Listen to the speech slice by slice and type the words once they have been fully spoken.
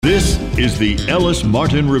This is the Ellis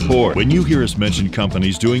Martin Report. When you hear us mention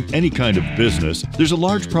companies doing any kind of business, there's a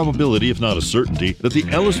large probability, if not a certainty, that the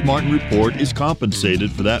Ellis Martin Report is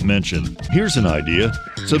compensated for that mention. Here's an idea.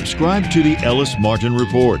 Subscribe to the Ellis Martin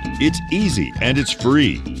Report. It's easy and it's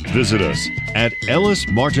free. Visit us at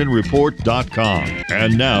ellismartinreport.com.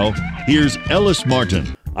 And now, here's Ellis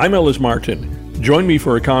Martin. I'm Ellis Martin. Join me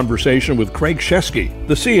for a conversation with Craig Shesky,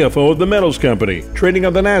 the CFO of The Metals Company, trading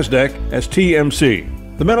on the NASDAQ as TMC.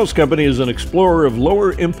 The Metals Company is an explorer of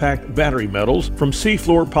lower-impact battery metals from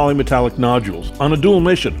seafloor polymetallic nodules on a dual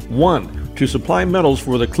mission. One, to supply metals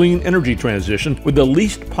for the clean energy transition with the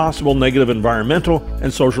least possible negative environmental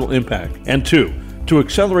and social impact. And two, to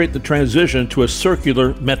accelerate the transition to a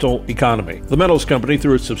circular metal economy. The Metals Company,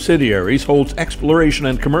 through its subsidiaries, holds exploration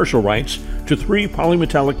and commercial rights to 3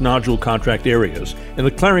 polymetallic nodule contract areas in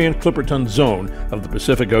the Clarion-Clipperton Zone of the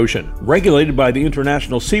Pacific Ocean, regulated by the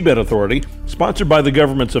International Seabed Authority, sponsored by the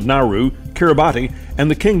governments of Nauru, Kiribati, and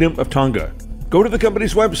the Kingdom of Tonga. Go to the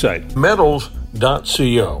company's website,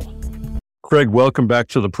 metals.co. Craig, welcome back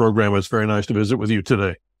to the program. It's very nice to visit with you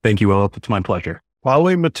today. Thank you, Ellis. It's my pleasure.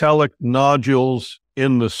 Polymetallic nodules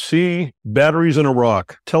in the sea, batteries in a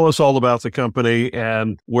rock. Tell us all about the company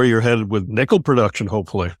and where you're headed with nickel production,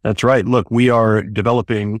 hopefully. That's right. Look, we are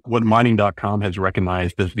developing what mining.com has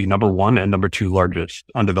recognized as the number 1 and number 2 largest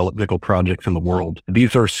undeveloped nickel projects in the world.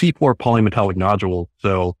 These are seafloor polymetallic nodules,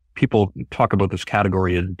 so people talk about this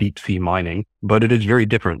category as deep sea mining, but it is very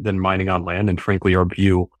different than mining on land. And frankly, our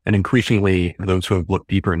view, and increasingly those who have looked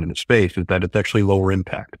deeper into the space, is that it's actually lower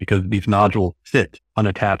impact because these nodules sit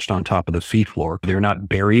unattached on top of the seafloor. They're not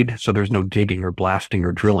buried, so there's no digging or blasting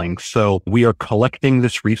or drilling. So we are collecting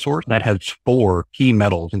this resource that has 4 key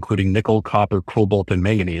metals, including nickel, copper, cobalt, and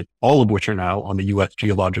manganese, all of which are now on the U.S.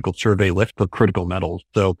 Geological Survey list of critical metals.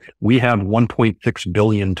 So we have 1.6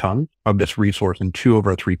 billion tons of this resource in 2 of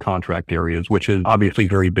our 3 contract areas, which is obviously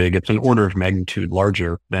very big. It's an order of magnitude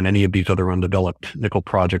larger than any of these other undeveloped nickel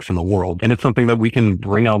projects in the world. And it's something that we can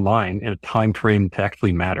bring online in a time frame to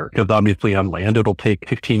actually matter. Because obviously on land, it'll take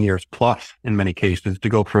 15 years plus in many cases to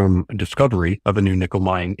go from discovery of a new nickel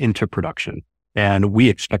mine into production. And we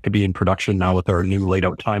expect to be in production now with our new laid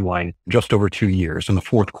out timeline just over 2 years in the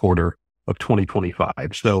fourth quarter of 2025.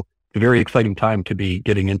 So a very exciting time to be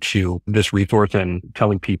getting into this resource and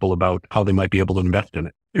telling people about how they might be able to invest in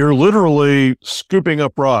it. You're literally scooping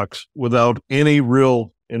up rocks without any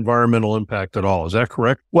real environmental impact at all. Is that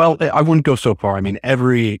correct? Well, I wouldn't go so far. I mean,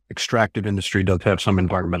 every extractive industry does have some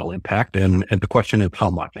environmental impact, and the question is how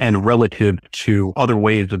much, and relative to other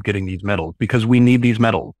ways of getting these metals, because we need these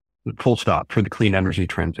metals, full stop, for the clean energy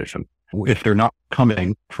transition. If they're not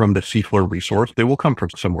coming from the seafloor resource, they will come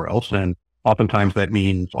from somewhere else. And oftentimes that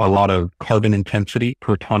means a lot of carbon intensity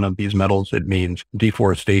per ton of these metals. It means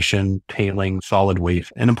deforestation, tailing, solid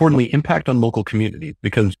waste, and importantly, impact on local communities,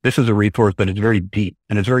 because this is a resource that is very deep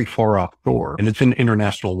and it's very far offshore and it's in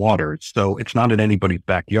international waters. So it's not in anybody's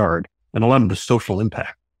backyard. And a lot of the social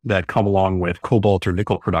impact that come along with cobalt or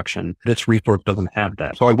nickel production, this resource doesn't have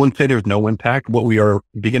that. So I wouldn't say there's no impact. What we are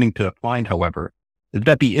beginning to find, however, is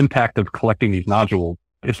that the impact of collecting these nodules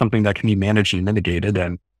is something that can be managed and mitigated,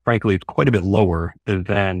 and frankly, it's quite a bit lower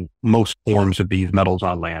than most forms of these metals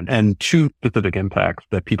on land. And 2 specific impacts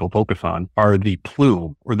that people focus on are the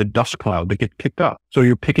plume or the dust cloud that gets picked up. So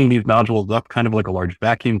you're picking these nodules up kind of like a large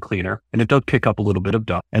vacuum cleaner, and it does pick up a little bit of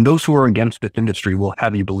dust. And those who are against this industry will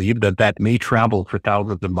have you believe that that may travel for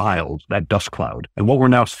thousands of miles, that dust cloud. And what we're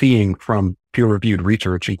now seeing from peer-reviewed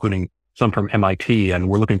research, including some from MIT, and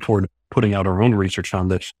we're looking forward to putting out our own research on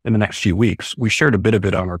this in the next few weeks. We shared a bit of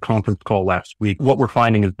it on our conference call last week. What we're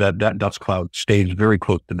finding is that that dust cloud stays very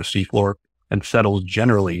close to the seafloor and settles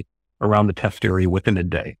generally around the test area within a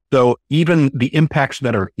day. So even the impacts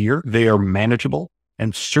that are here, they are manageable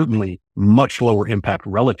and certainly much lower impact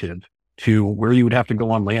relative to where you would have to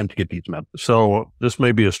go on land to get these metals. So this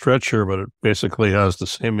may be a stretch here, but it basically has the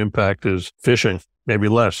same impact as fishing, maybe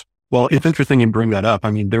less. Well, it's interesting you bring that up.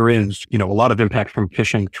 I mean, there is, a lot of impact from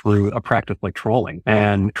fishing through a practice like trawling.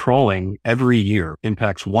 And trawling every year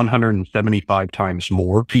impacts 175 times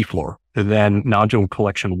more seafloor than nodule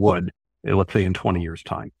collection would, let's say, in 20 years'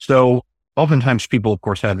 time. So oftentimes people, of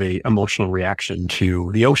course, have a emotional reaction to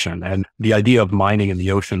the ocean, and the idea of mining in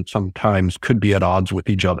the ocean sometimes could be at odds with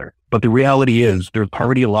each other. But the reality is there's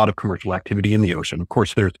already a lot of commercial activity in the ocean. Of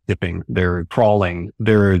course, there's dipping, there's trawling,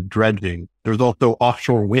 there's dredging. There's also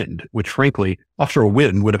offshore wind, which frankly, offshore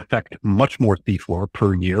wind would affect much more seafloor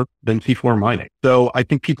per year than seafloor mining. So I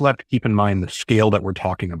think people have to keep in mind the scale that we're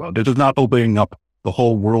talking about. This is not opening up the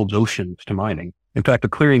whole world's oceans to mining. In fact, the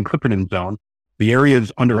Clarion-Clipperton Zone, the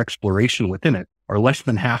areas under exploration within it are less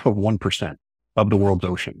than half of 1%. of the world's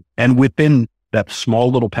ocean. And within that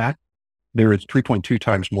small little pack, there is 3.2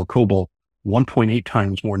 times more cobalt, 1.8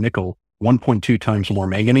 times more nickel, 1.2 times more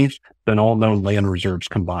manganese than all known land reserves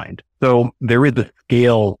combined. So there is a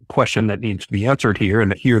scale question that needs to be answered here.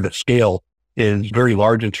 And here the scale is very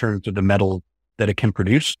large in terms of the metal that it can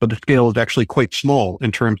produce, but the scale is actually quite small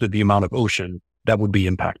in terms of the amount of ocean that would be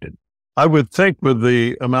impacted. I would think with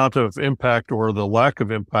the amount of impact or the lack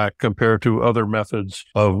of impact compared to other methods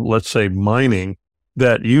of, let's say, mining,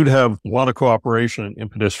 that you'd have a lot of cooperation and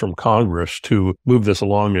impetus from Congress to move this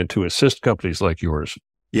along and to assist companies like yours.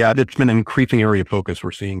 Yeah, it's been an increasing area of focus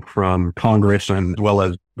we're seeing from Congress and as well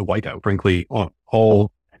as the White House. Frankly,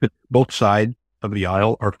 both sides of the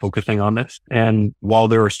aisle are focusing on this. And while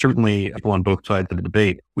there are certainly people on both sides of the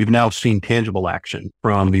debate, we've now seen tangible action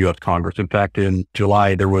from the U.S. Congress. In fact, in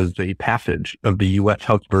July, there was a passage of the U.S.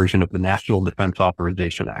 House version of the National Defense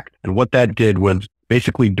Authorization Act. And what that did was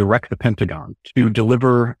basically direct the Pentagon to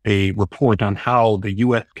deliver a report on how the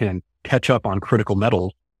U.S. can catch up on critical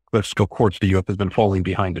metals. But of course, the U.S. has been falling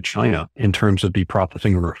behind to China in terms of the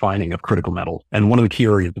processing and refining of critical metals. And one of the key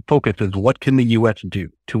areas of focus is what can the U.S. do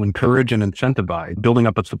to encourage and incentivize building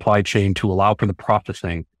up a supply chain to allow for the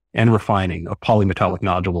processing and refining of polymetallic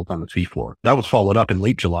nodules on the seafloor. That was followed up in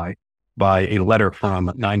late July by a letter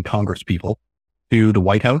from 9 Congress people to the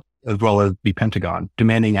White House, as well as the Pentagon,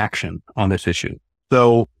 demanding action on this issue.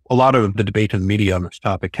 So a lot of the debate in the media on this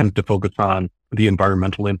topic tends to focus on the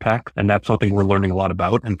environmental impact, and that's something we're learning a lot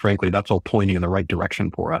about. And frankly, that's all pointing in the right direction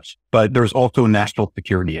for us. But there's also a national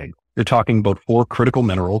security angle. You're talking about 4 critical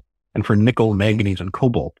minerals, and for nickel, manganese, and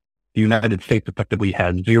cobalt, the United States effectively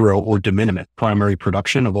had zero or de minimis primary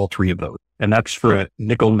production of all 3 of those. And that's for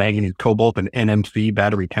nickel, manganese, cobalt, and NMC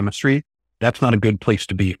battery chemistry. That's not a good place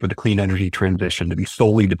to be for the clean energy transition, to be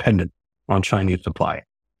solely dependent on Chinese supply.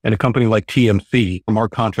 And a company like TMC, from our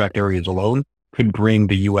contract areas alone, could bring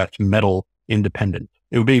the U.S. metal independence.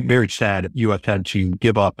 It would be very sad if the U.S. had to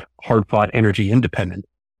give up hard-fought energy independence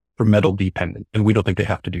for metal dependence, and we don't think they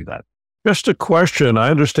have to do that. Just a question. I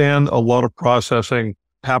understand a lot of processing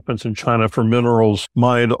happens in China for minerals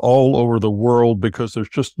mined all over the world because there's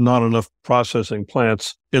just not enough processing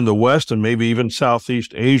plants in the West and maybe even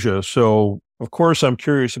Southeast Asia. So, of course, I'm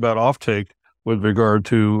curious about offtake with regard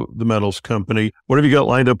to the metals company. What have you got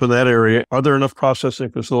lined up in that area? Are there enough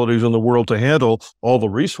processing facilities in the world to handle all the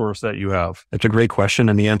resource that you have? It's a great question.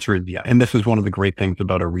 And the answer is yeah. And this is one of the great things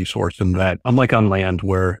about a resource in that, unlike on land,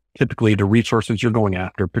 where typically the resources you're going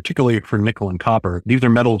after, particularly for nickel and copper, these are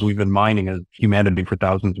metals we've been mining as humanity for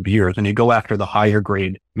thousands of years. And you go after the higher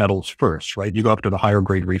grade metals first, right? You go after the higher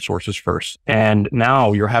grade resources first. And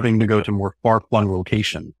now you're having to go to more far-flung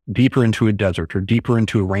locations, deeper into a desert or deeper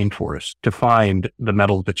into a rainforest to find the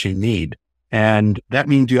metals that you need. And that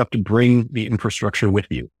means you have to bring the infrastructure with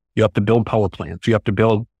you. You have to build power plants. You have to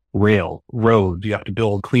build rail, roads. You have to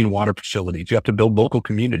build clean water facilities. You have to build local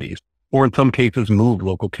communities, or in some cases, move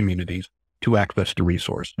local communities to access the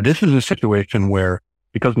resource. This is a situation where,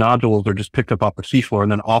 because nodules are just picked up off the seafloor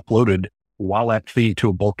and then offloaded while at sea to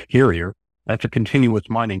a bulk carrier, that's a continuous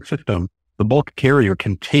mining system. The bulk carrier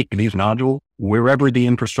can take these nodules wherever the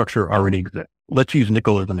infrastructure already exists. Let's use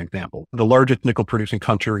nickel as an example. The largest nickel producing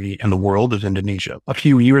country in the world is Indonesia. A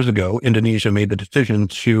few years ago, Indonesia made the decision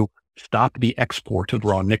to stop the export of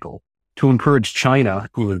raw nickel to encourage China,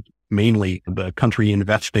 who is mainly the country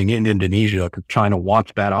investing in Indonesia, because China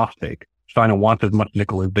wants that offtake. China wants as much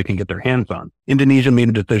nickel as they can get their hands on. Indonesia made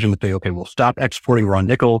a decision to say, okay, we'll stop exporting raw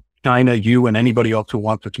nickel. China, you, and anybody else who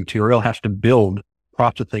wants this material has to build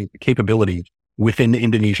processing capabilities within the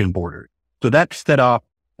Indonesian borders. So that set off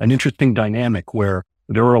an interesting dynamic where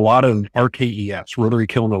there are a lot of RKEFs, rotary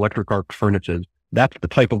kiln electric arc furnaces. That's the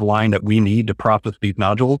type of line that we need to process these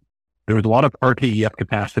nodules. There was a lot of RKEF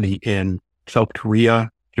capacity in South Korea,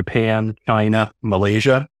 Japan, China,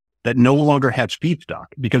 Malaysia, that no longer has feedstock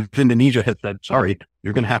because Indonesia has said, sorry,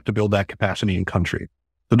 you're going to have to build that capacity in country.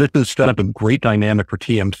 So this has set up a great dynamic for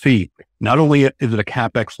TMC. Not only is it a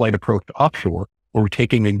CapEx light approach to offshore, where we're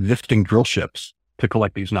taking existing drill ships to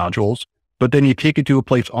collect these nodules, but then you take it to a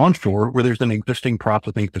place onshore where there's an existing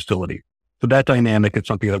processing facility. So that dynamic is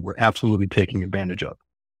something that we're absolutely taking advantage of.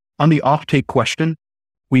 On the offtake question,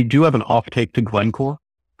 we do have an offtake to Glencore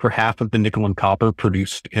for half of the nickel and copper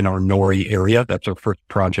produced in our Nori area. That's our first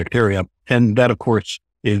project area. And that, of course,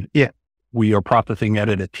 is it. We are processing it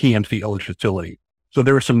at a TMC-owned facility. So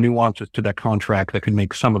there are some nuances to that contract that could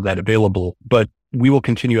make some of that available, but we will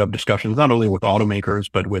continue to have discussions not only with automakers,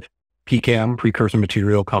 but with PCAM, precursor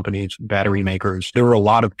material companies, battery makers. There are a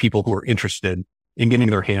lot of people who are interested in getting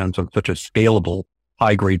their hands on such a scalable,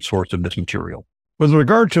 high-grade source of this material. With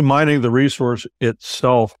regard to mining the resource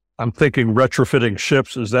itself, I'm thinking retrofitting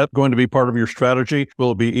ships. Is that going to be part of your strategy?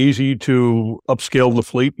 Will it be easy to upscale the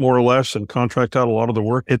fleet more or less and contract out a lot of the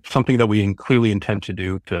work? It's something that we clearly intend to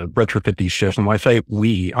do, to retrofit these ships. And when I say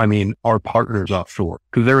we, I mean our partners offshore,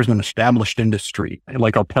 because there is an established industry,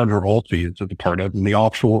 like our partner Allseas is a part of, in the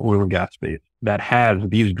offshore oil and gas space, that has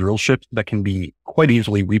these drill ships that can be quite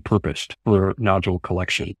easily repurposed for nodule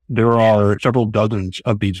collection. There are several dozens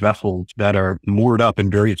of these vessels that are moored up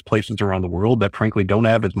in various places around the world that frankly don't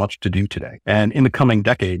have as much to do today. And in the coming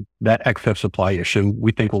decade, that excess supply issue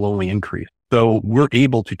we think will only increase. So we're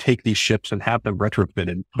able to take these ships and have them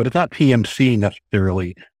retrofitted, but it's not TMC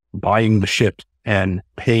necessarily buying the ships and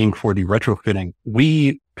paying for the retrofitting.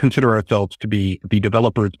 We consider ourselves to be the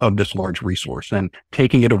developers of this large resource and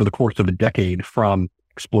taking it over the course of a decade from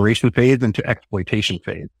exploration phase into exploitation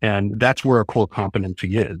phase. And that's where our core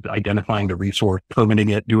competency is, identifying the resource, permitting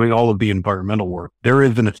it, doing all of the environmental work. There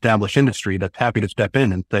is an established industry that's happy to step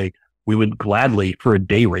in and say, we would gladly, for a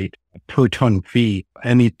day rate, a per ton fee,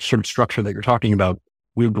 any sort of structure that you're talking about,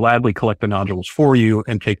 we would gladly collect the nodules for you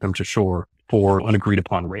and take them to shore for an agreed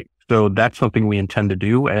upon rate. So that's something we intend to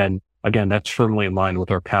do. And again, that's firmly in line with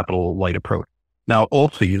our capital light approach. Now,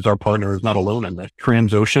 Allseas, our partner, is not alone in this.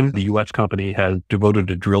 Transocean, the U.S. company, has devoted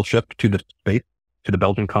a drill ship to this space, to the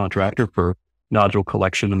Belgian contractor for nodule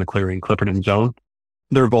collection in the Clarion-Clipperton zone.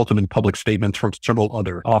 There have also been public statements from several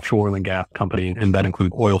other offshore oil and gas companies, and that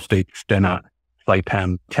includes Oil States, Stena,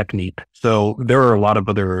 Saipem, Technip. So there are a lot of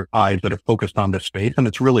other eyes that are focused on this space, and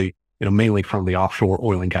it's really, mainly from the offshore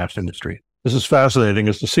oil and gas industry. This is fascinating.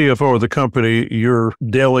 As the CFO of the company, you're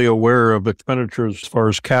daily aware of expenditures as far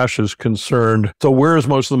as cash is concerned. So where is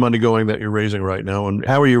most of the money going that you're raising right now? And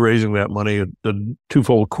how are you raising that money? The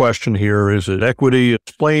twofold question here. Is it equity?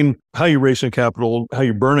 Explain how you're raising capital, how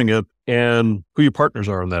you're burning it, and who your partners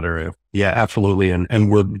are in that area. Yeah, absolutely.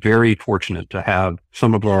 And we're very fortunate to have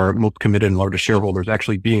some of our most committed and largest shareholders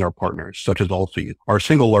actually being our partners, such as Allseas. Our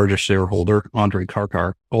single largest shareholder, Andrei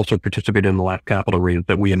Karkar, also participated in the last capital raise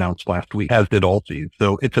that we announced last week, as did Allseas.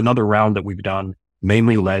 So it's another round that we've done,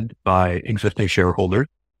 mainly led by existing shareholders.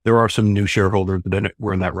 There are some new shareholders that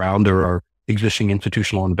were in that round. There are existing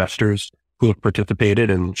institutional investors who have participated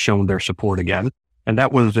and shown their support again. And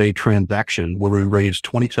that was a transaction where we raised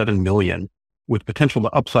 $27 million with potential to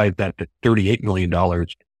upsize that to $38 million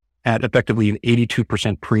at effectively an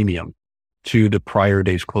 82% premium to the prior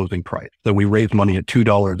day's closing price. So we raised money at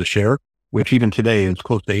 $2 a share, which even today is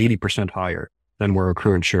close to 80% higher than where our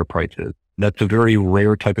current share price is. That's a very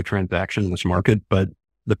rare type of transaction in this market, but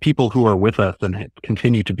the people who are with us and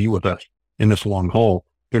continue to be with us in this long haul,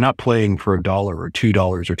 they're not playing for $1 or $2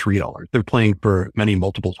 or $3. They're playing for many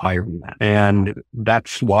multiples higher than that. And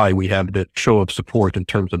that's why we have the show of support in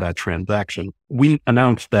terms of that transaction. We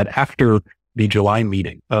announced that after the July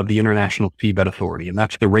meeting of the International Seabed Authority, and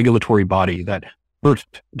that's the regulatory body that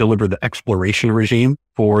first delivered the exploration regime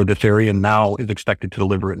for this area and now is expected to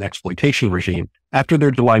deliver an exploitation regime. After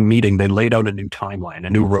their July meeting, they laid out a new timeline, a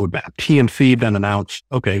new roadmap. TMC then announced,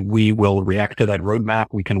 okay, we will react to that roadmap.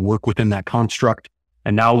 We can work within that construct.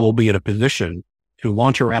 And now we'll be in a position to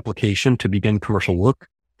launch our application to begin commercial work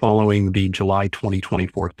following the July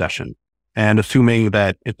 2024 session. And assuming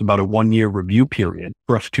that it's about a 1-year review period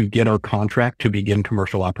for us to get our contract to begin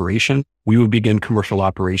commercial operation, we would begin commercial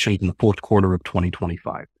operations in the fourth quarter of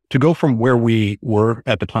 2025. To go from where we were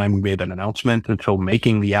at the time we made that announcement until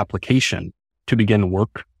making the application to begin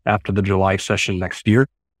work after the July session next year,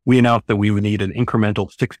 we announced that we would need an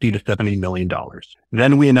incremental $60 to $70 million.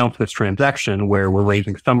 Then we announced this transaction where we're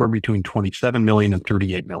raising somewhere between $27 million and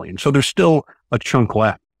 $38 million. So there's still a chunk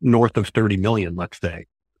left north of $30 million, let's say.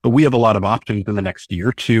 But we have a lot of options in the next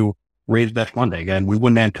year to raise that funding. And we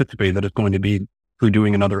wouldn't anticipate that it's going to be through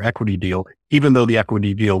doing another equity deal, even though the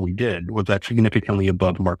equity deal we did was at significantly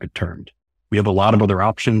above market terms. We have a lot of other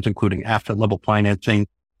options, including asset level financing,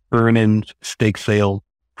 earn-ins, stake sales,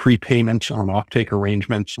 prepayments on offtake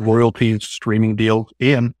arrangements, royalties, streaming deals,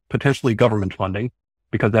 and potentially government funding,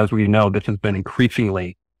 because as we know, this has been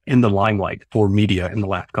increasingly in the limelight for media in the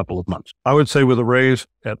last couple of months. I would say with a raise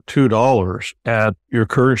at $2 at your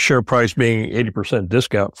current share price being 80%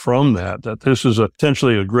 discount from that this is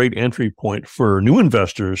potentially a great entry point for new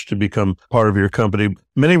investors to become part of your company.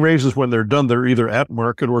 Many raises, when they're done, they're either at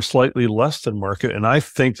market or slightly less than market. And I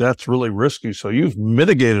think that's really risky. So you've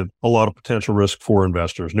mitigated a lot of potential risk for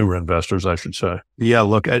investors, newer investors, I should say. Yeah,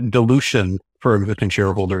 look, dilution for existing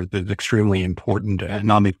shareholders is extremely important.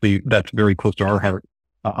 And obviously that's very close to our heart.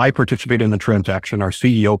 I participated in the transaction. Our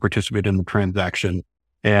CEO participated in the transaction.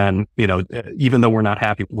 And, even though we're not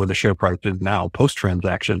happy with the share price is now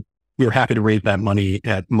post-transaction, we were happy to raise that money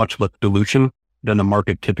at much less dilution than the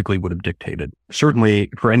market typically would have dictated.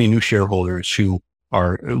 Certainly for any new shareholders who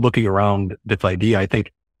are looking around this idea, I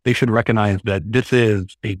think they should recognize that this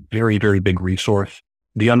is a very, very big resource,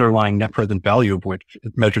 the underlying net present value of which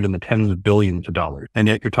is measured in the tens of billions of dollars. And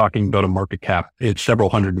yet you're talking about a market cap, it's several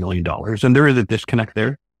 $100 million. And there is a disconnect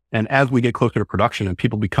there. And as we get closer to production and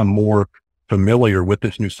people become more familiar with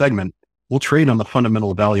this new segment, we'll trade on the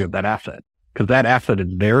fundamental value of that asset, because that asset is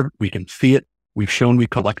there. We can see it. We've shown we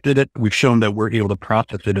collected it. We've shown that we're able to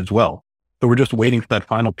process it as well. So we're just waiting for that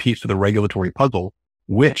final piece of the regulatory puzzle,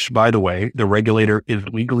 which, by the way, the regulator is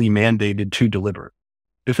legally mandated to deliver.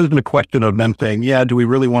 This isn't a question of them saying, yeah, do we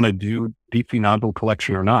really want to do deep sea nodule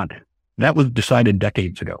collection or not? That was decided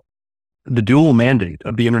decades ago. The dual mandate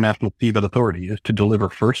of the International Seabed Authority is to deliver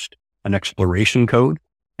first an exploration code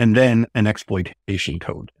and then an exploitation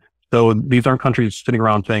code. So these aren't countries sitting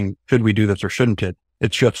around saying, should we do this or shouldn't it?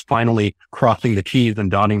 It's just finally crossing the T's and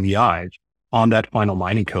dotting the I's on that final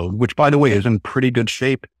mining code, which, by the way, is in pretty good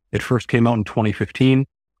shape. It first came out in 2015.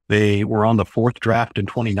 They were on the fourth draft in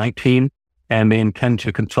 2019, and they intend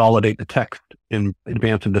to consolidate the text in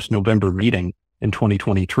advance of this November meeting in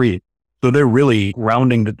 2023. So they're really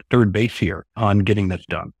rounding the third base here on getting this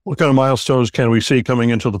done. What kind of milestones can we see coming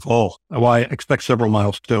into the fall? Well, I expect several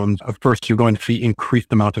milestones. First, you're going to see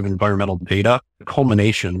increased amounts of environmental data, the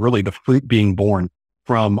culmination, really the fruit being born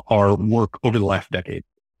from our work over the last decade.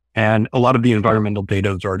 And a lot of the environmental data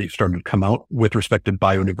has already started to come out with respect to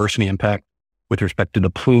biodiversity impact, with respect to the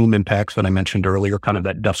plume impacts that I mentioned earlier, kind of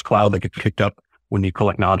that dust cloud that gets kicked up when you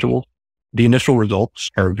collect nodules. The initial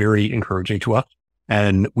results are very encouraging to us,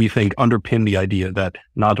 and we think underpin the idea that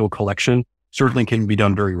nodule collection certainly can be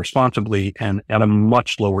done very responsibly and at a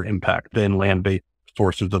much lower impact than land-based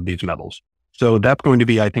sources of these metals. So that's going to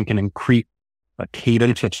be, I think, an increased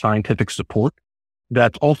cadence of scientific support.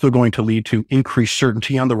 That's also going to lead to increased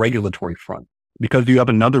certainty on the regulatory front, because you have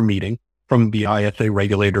another meeting from the ISA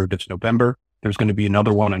regulator this November. There's going to be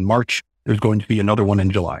another one in March. There's going to be another one in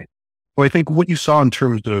July. So I think what you saw in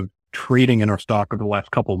terms of trading in our stock over the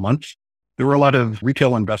last couple of months, there were a lot of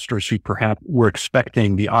retail investors who perhaps were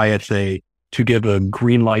expecting the ISA to give a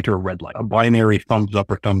green light or a red light, a binary thumbs up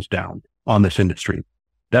or thumbs down on this industry.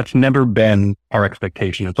 That's never been our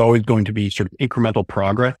expectation. It's always going to be sort of incremental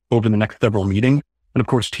progress over the next several meetings. And of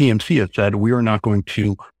course, TMC has said we are not going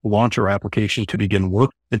to launch our application to begin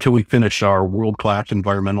work until we finish our world-class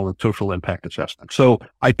environmental and social impact assessment. So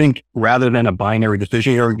I think rather than a binary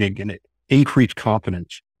decision, you're going to increase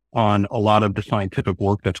confidence on a lot of the scientific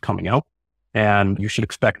work that's coming out. And you should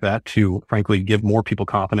expect that to, frankly, give more people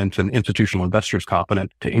confidence and institutional investors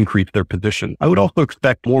confidence to increase their position. I would also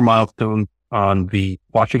expect more milestones on the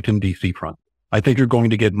Washington, D.C. front. I think you're going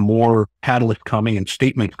to get more catalysts coming and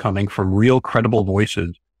statements coming from real credible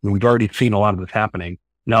voices. And we've already seen a lot of this happening.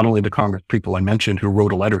 Not only the Congress people I mentioned who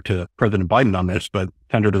wrote a letter to President Biden on this, but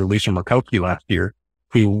Senator Lisa Murkowski last year,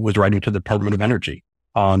 who was writing to the Department of Energy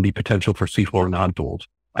on the potential for seafloor nodules.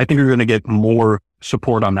 I think you're going to get more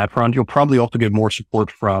support on that front. You'll probably also get more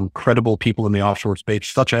support from credible people in the offshore space,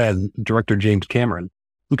 such as Director James Cameron,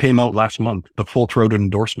 who came out last month, the full-throated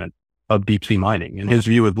endorsement of deep sea mining. And his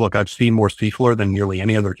view is, look, I've seen more seafloor than nearly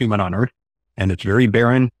any other human on Earth, and it's very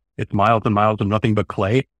barren. It's miles and miles of nothing but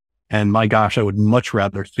clay. And my gosh, I would much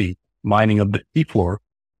rather see mining of the seafloor,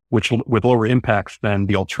 which with lower impacts than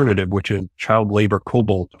the alternative, which is child labor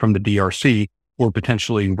cobalt from the DRC, or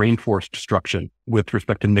potentially rainforest destruction with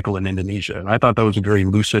respect to nickel in Indonesia. And I thought that was a very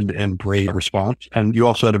lucid and brave response. And you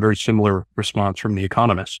also had a very similar response from The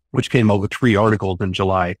Economist, which came out with 3 articles in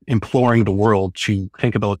July imploring the world to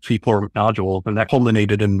think about seafloor nodules. And that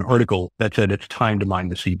culminated in an article that said it's time to mine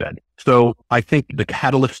the seabed. So I think the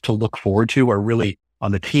catalysts to look forward to are really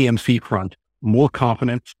on the TMC front, more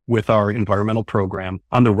confidence with our environmental program.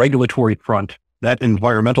 On the regulatory front, that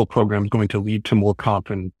environmental program is going to lead to more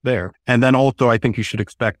confidence there. And then also, I think you should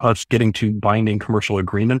expect us getting to binding commercial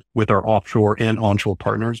agreement with our offshore and onshore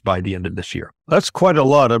partners by the end of this year. That's quite a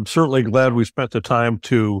lot. I'm certainly glad we spent the time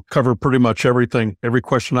to cover pretty much everything. Every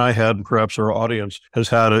question I had, and perhaps our audience has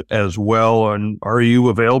had it as well. And are you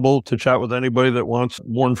available to chat with anybody that wants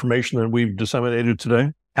more information than we've disseminated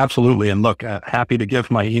today? Absolutely. And look, happy to give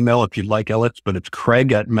my email if you'd like, Ellis, but it's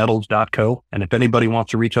craig@metals.co. And if anybody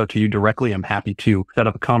wants to reach out to you directly, I'm happy to set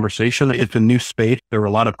up a conversation. It's a new space. There are a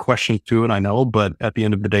lot of questions to it, I know, but at the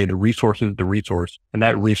end of the day, the resource is the resource. And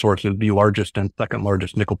that resource is the largest and second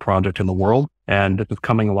largest nickel project in the world. And this is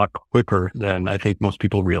coming a lot quicker than I think most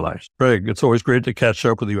people realize. Craig, it's always great to catch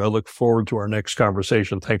up with you. I look forward to our next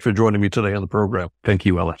conversation. Thanks for joining me today on the program. Thank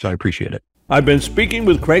you, Ellis. I appreciate it. I've been speaking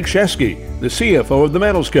with Craig Shesky, the CFO of the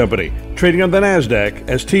Metals Company, trading on the NASDAQ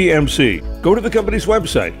as TMC. Go to the company's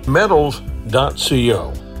website, metals.co.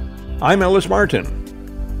 I'm Ellis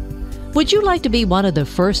Martin. Would you like to be one of the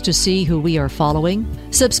first to see who we are following?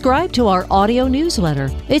 Subscribe to our audio newsletter.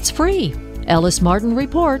 It's free.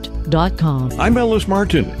 EllisMartinReport.com. I'm Ellis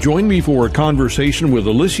Martin. Join me for a conversation with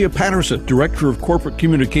Alicia Patterson, Director of Corporate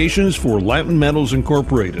Communications for Latin Metals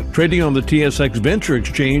Incorporated, trading on the TSX Venture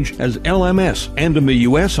Exchange as LMS and in the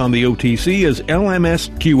U.S. on the OTC as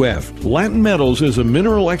LMSQF. Latin Metals is a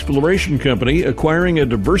mineral exploration company acquiring a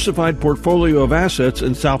diversified portfolio of assets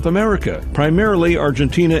in South America, primarily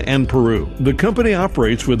Argentina and Peru. The company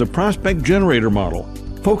operates with a prospect generator model,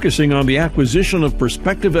 focusing on the acquisition of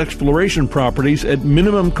prospective exploration properties at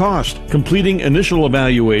minimum cost, completing initial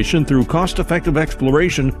evaluation through cost-effective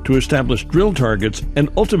exploration to establish drill targets,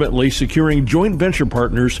 and ultimately securing joint venture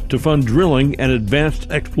partners to fund drilling and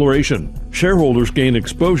advanced exploration. Shareholders gain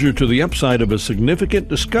exposure to the upside of a significant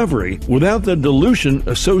discovery without the dilution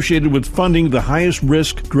associated with funding the highest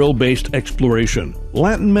risk drill-based exploration.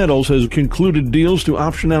 Latin Metals has concluded deals to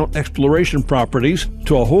option out exploration properties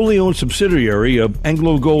to a wholly owned subsidiary of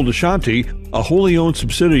Anglo Gold Ashanti, a wholly owned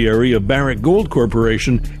subsidiary of Barrick Gold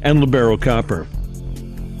Corporation, and Libero Copper.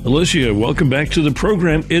 Alicia, welcome back to the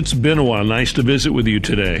program. It's been a while. Nice to visit with you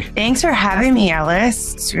today. Thanks for having me,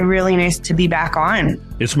 Ellis. It's really nice to be back on.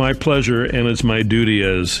 It's my pleasure, and it's my duty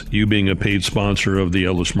as you being a paid sponsor of the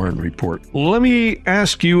Ellis Martin Report. Let me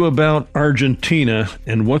ask you about Argentina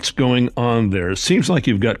and what's going on there. It seems like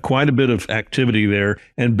you've got quite a bit of activity there,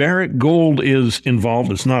 and Barrick Gold is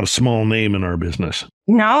involved. It's not a small name in our business.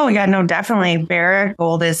 No, definitely. Barrick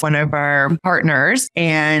Gold is one of our partners.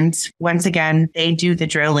 And once again, they do the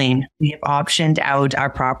drilling. We have optioned out our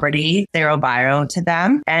property, Cerro Bio, to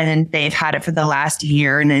them. And they've had it for the last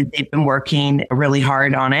year and they've been working really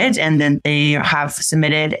hard on it. And then they have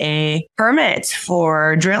submitted a permit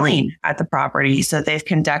for drilling at the property. So they've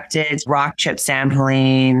conducted rock chip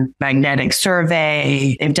sampling, magnetic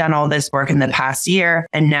survey. They've done all this work in the past year.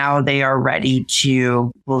 And now they are ready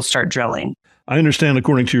we'll start drilling. I understand,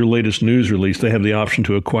 according to your latest news release, they have the option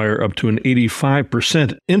to acquire up to an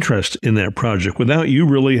 85% interest in that project without you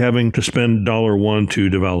really having to spend $1 to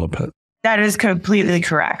develop it. That is completely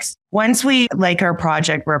correct. Once we like our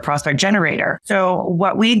project, we're a prospect generator. So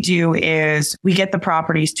what we do is we get the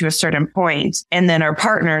properties to a certain point, and then our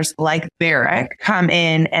partners like Barrick come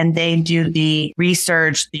in and they do the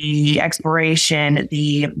research, the exploration,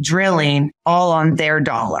 the drilling, all on their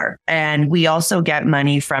dollar. And we also get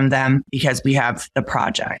money from them because we have the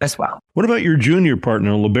project as well. What about your junior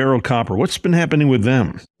partner, Libero Copper? What's been happening with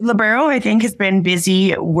them? Libero, I think, has been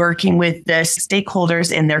busy working with the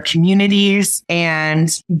stakeholders in their communities and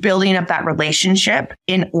building up that relationship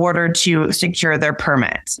in order to secure their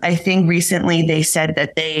permits. I think recently they said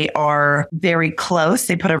that they are very close.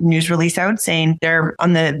 They put a news release out saying they're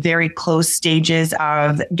on the very close stages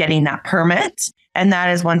of getting that permit. And that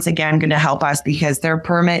is once again going to help us because their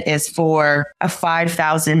permit is for a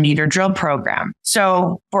 5,000 meter drill program.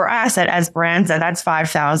 So for us at Esperanza, that's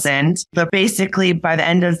 5,000. But basically by the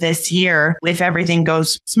end of this year, if everything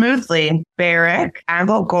goes smoothly, Barrick,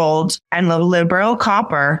 Anglo Gold, and Libero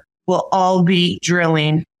Copper will all be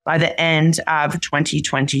drilling by the end of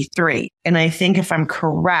 2023. And I think if I'm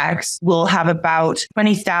correct, we'll have about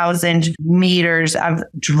 20,000 meters of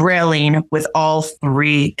drilling with all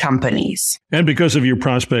three companies. And because of your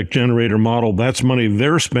prospect generator model, that's money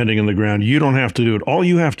they're spending in the ground. You don't have to do it. All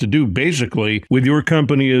you have to do basically with your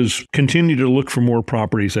company is continue to look for more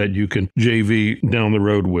properties that you can JV down the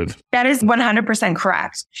road with. That is 100%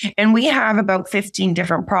 correct. And we have about 15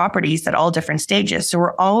 different properties at all different stages. So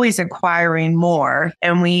we're always acquiring more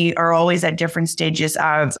and we are always at different stages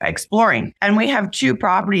of exploring. And we have 2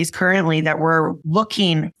 properties currently that we're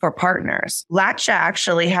looking for partners. Latcha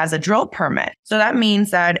actually has a drill permit. So that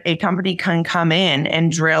means that a company can come in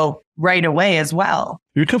and drill right away as well.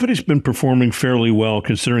 Your company's been performing fairly well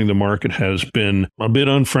considering the market has been a bit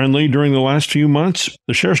unfriendly during the last few months.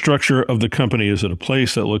 The share structure of the company is at a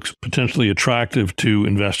place that looks potentially attractive to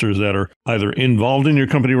investors that are either involved in your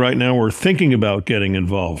company right now or thinking about getting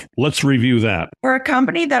involved. Let's review that. For a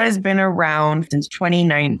company that has been around since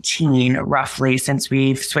 2019, roughly, since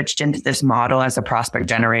we've switched into this model as a prospect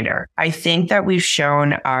generator, I think that we've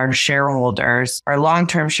shown our shareholders, our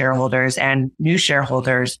long-term shareholders and new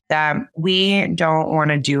shareholders that we don't want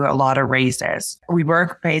to do a lot of raises. We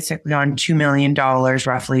work basically on $2 million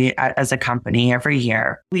roughly as a company every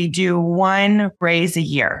year. We do 1 raise a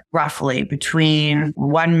year, roughly between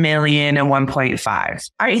 1 million and 1.5.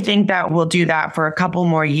 I think that we'll do that for a couple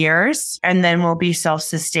more years and then we'll be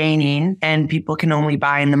self-sustaining and people can only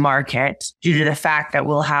buy in the market due to the fact that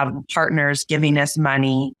we'll have partners giving us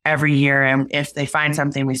money every year. And if they find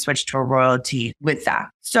something, we switch to a royalty with that.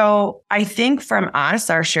 So I think from us,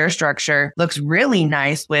 our share structure looks really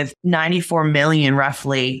nice with 94 million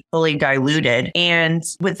roughly fully diluted and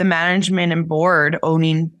with the management and board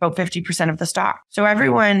owning about 50% of the stock. So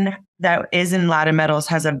everyone that is in Latin Metals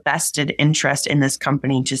has a vested interest in this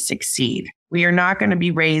company to succeed. We are not going to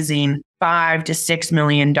be raising $5 to $6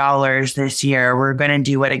 million this year. We're going to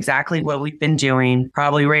do exactly what we've been doing,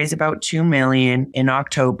 probably raise about $2 million in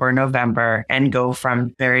October, November, and go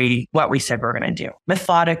from what we said we're going to do.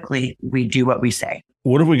 Methodically, we do what we say.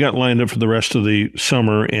 What have we got lined up for the rest of the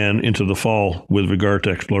summer and into the fall with regard to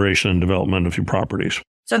exploration and development of your properties?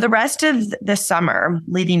 So the rest of the summer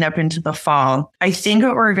leading up into the fall, I think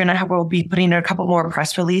what we'll be putting a couple more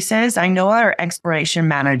press releases. I know our exploration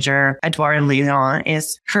manager, Edouard Leon,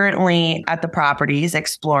 is currently at the properties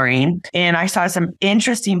exploring. And I saw some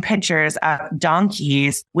interesting pictures of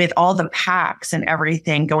donkeys with all the packs and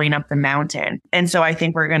everything going up the mountain. And so I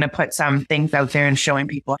think we're going to put some things out there and showing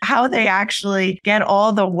people how they actually get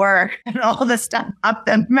all the work and all the stuff up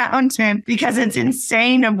the mountain, because it's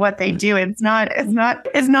insane of what they do. It's not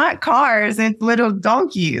cars, it's little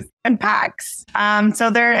donkeys and packs.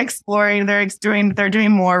 So they're exploring, they're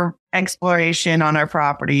doing more exploration on our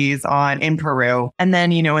properties in Peru. And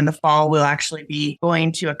then, in the fall, we'll actually be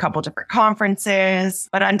going to a couple different conferences.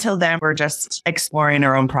 But until then, we're just exploring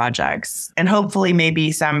our own projects. And hopefully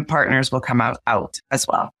maybe some partners will come out as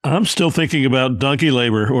well. I'm still thinking about donkey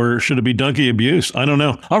labor, or should it be donkey abuse? I don't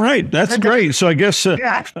know. All right. That's great. So I guess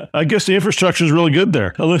the infrastructure is really good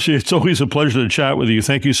there. Alicia, it's always a pleasure to chat with you.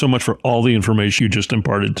 Thank you so much for all the information you just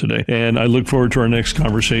imparted today. And I look forward to our next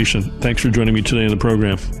conversation. Thanks for joining me today on the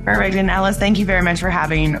program. Perfect. And Ellis, thank you very much for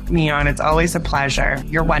having me on. It's always a pleasure.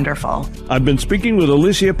 You're wonderful. I've been speaking with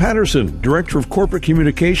Alicia Patterson, Director of Corporate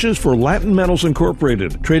Communications for Latin Metals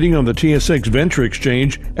Incorporated, trading on the TSX Venture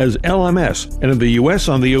Exchange as LMS, and in the U.S.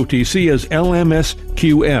 on the OTC as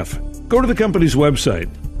LMSQF. Go to the company's website,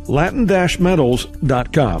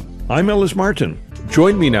 latin-metals.com. I'm Ellis Martin.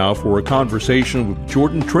 Join me now for a conversation with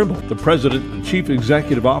Jordan Trimble, the President and Chief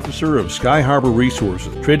Executive Officer of Sky Harbor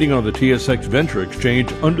Resources, trading on the TSX Venture Exchange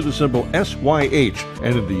under the symbol SYH,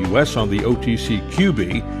 and in the U.S. on the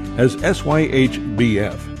OTCQB as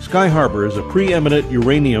SYHBF. Sky Harbor is a preeminent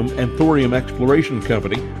uranium and thorium exploration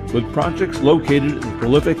company with projects located in the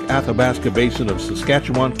prolific Athabasca Basin of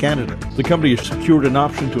Saskatchewan, Canada. The company has secured an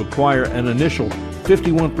option to acquire an initial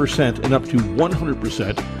 51% and up to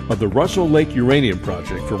 100% of the Russell Lake Uranium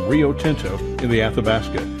Project from Rio Tinto in the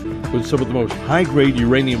Athabasca, with some of the most high-grade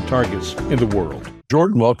uranium targets in the world.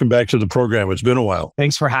 Jordan, welcome back to the program. It's been a while.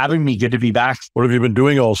 Thanks for having me. Good to be back. What have you been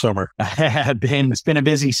doing all summer? It's been a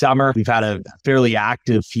busy summer. We've had a fairly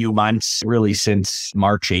active few months, really since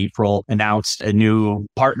March, April. Announced a new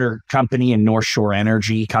partner company in North Shore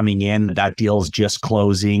Energy coming in. That deal's just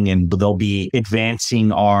closing, and they'll be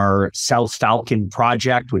advancing our South Falcon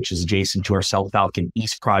project, which is adjacent to our South Falcon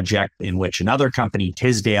East project, in which another company,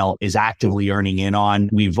 Tisdale, is actively earning in on.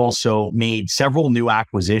 We've also made several new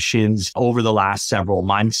acquisitions over the last several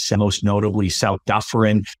months, most notably South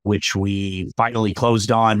Dufferin, which we finally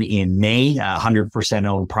closed on in May, a 100%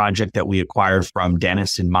 owned project that we acquired from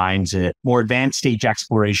Denison Mines, a more advanced stage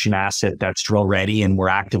exploration asset that's drill ready. And we're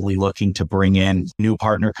actively looking to bring in a new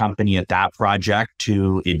partner company at that project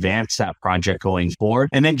to advance that project going forward.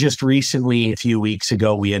 And then just recently, a few weeks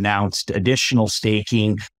ago, we announced additional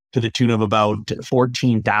staking to the tune of about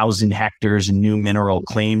 14,000 hectares in new mineral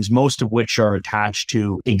claims, most of which are attached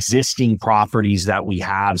to existing properties that we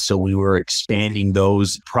have. So we were expanding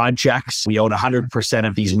those projects. We own 100%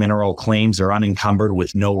 of these mineral claims, are unencumbered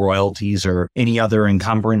with no royalties or any other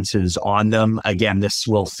encumbrances on them. Again, this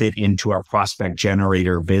will fit into our prospect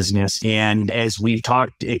generator business. And as we've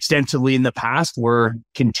talked extensively in the past, we're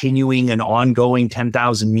continuing an ongoing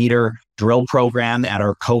 10,000 meter drill program at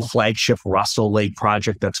our co-flagship Russell Lake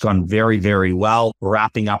project that's gone very, very well. We're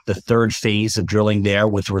wrapping up the third phase of drilling there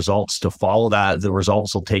with results to follow. That the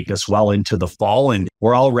results will take us well into the fall, and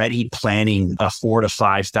we're already planning a 4,000 to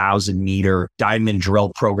 5,000 meter diamond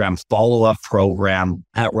drill program, follow-up program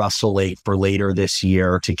at Russell Lake for later this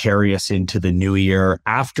year to carry us into the new year.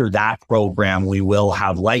 After that program, we will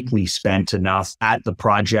have likely spent enough at the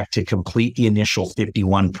project to complete the initial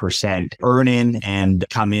 51% earn-in and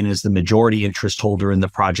come in as the majority majority interest holder in the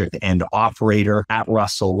project and operator at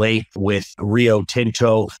Russell Lake, with Rio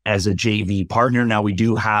Tinto as a JV partner. Now, we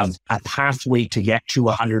do have a pathway to get to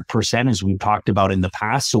 100%, as we've talked about in the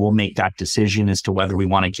past. So we'll make that decision as to whether we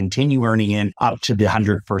want to continue earning in up to the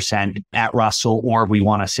 100% at Russell, or we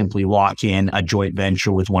want to simply lock in a joint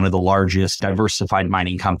venture with one of the largest diversified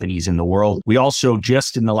mining companies in the world. We also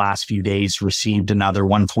just in the last few days received another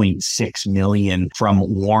 1.6 million from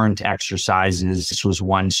warrant exercises. This was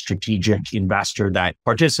one strategic investor that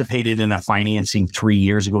participated in a financing 3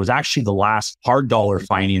 years ago. It was actually the last hard dollar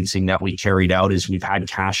financing that we carried out, as we've had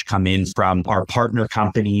cash come in from our partner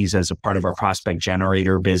companies as a part of our prospect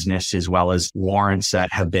generator business, as well as warrants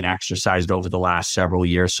that have been exercised over the last several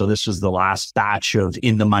years. So this was the last batch of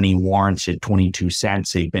in the money warrants at 22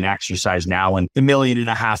 cents. They've been exercised now, and the $1.5 million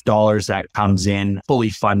that comes in fully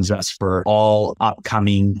funds us for all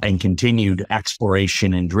upcoming and continued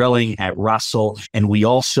exploration and drilling at Russell. And we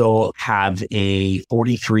also have a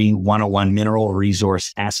 43-101 mineral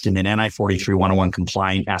resource estimate, NI 43-101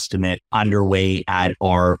 compliant estimate underway at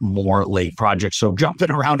our Moore Lake project. So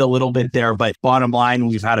jumping around a little bit there, but bottom line,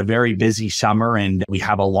 we've had a very busy summer and we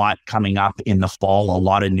have a lot coming up in the fall, a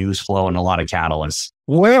lot of news flow and a lot of catalysts.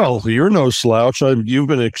 Well, you're no slouch. You've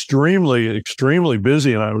been extremely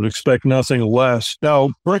busy, and I would expect nothing less.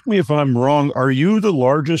 Now, correct me if I'm wrong. Are you the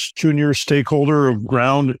largest junior stakeholder of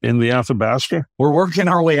ground in the Athabasca? We're working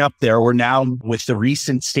our way up there. We're now, with the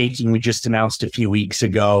recent staking we just announced a few weeks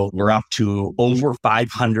ago, we're up to over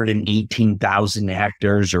 518,000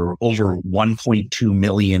 hectares, or over 1.2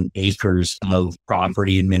 million acres of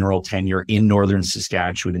property and mineral tenure in northern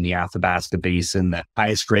Saskatchewan in the Athabasca Basin, the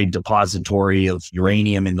highest grade depository of uranium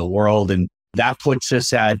in the world. And that puts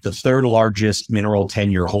us at the third largest mineral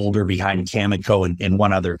tenure holder behind Cameco and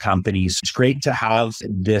one other company. So it's great to have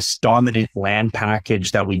this dominant land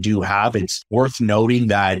package that we do have. It's worth noting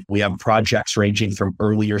that we have projects ranging from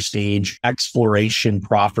earlier stage exploration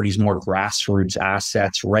properties, more grassroots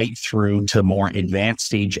assets, right through to more advanced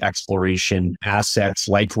stage exploration assets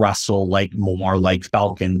like Russell, like Moore, like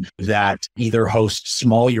Falcon, that either host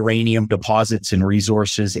small uranium deposits and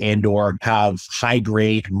resources and or have high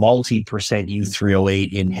grade multi-percent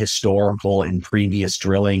U3O8 in historical and previous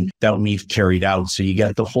drilling that we've carried out. So you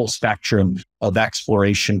get the full spectrum of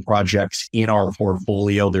exploration projects in our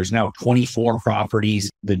portfolio. There's now 24 properties.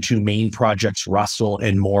 The two main projects, Russell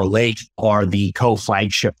and Moore Lake, are the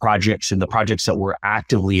co-flagship projects and the projects that we're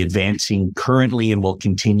actively advancing currently and will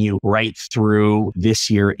continue right through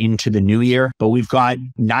this year into the new year. But we've got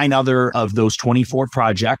 9 other of those 24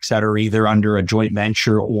 projects that are either under a joint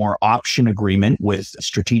venture or option agreement with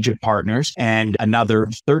strategic partners, and another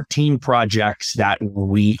 13 projects that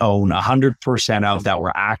we own 100% of that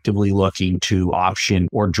we're actively looking to option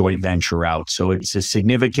or joint venture out. So it's a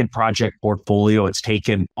significant project portfolio. It's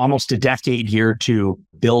taken almost a decade here to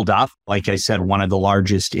build up. Like I said, one of the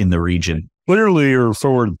largest in the region. Clearly, you're a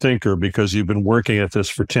forward thinker because you've been working at this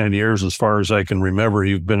for 10 years. As far as I can remember,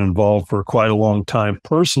 you've been involved for quite a long time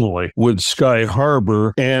personally with Sky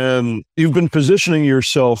Harbor, and you've been positioning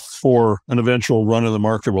yourself for an eventual run in the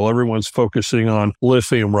market. Well, everyone's focusing on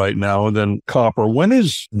lithium right now and then copper. When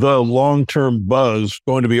is the long-term buzz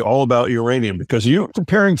going to be all about uranium? Because you're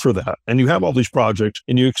preparing for that and you have all these projects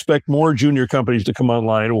and you expect more junior companies to come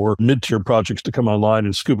online or mid-tier projects to come online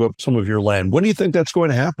and scoop up some of your land. When do you think that's going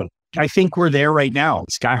to happen? I think we're there right now.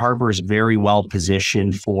 Sky Harbor is very well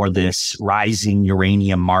positioned for this rising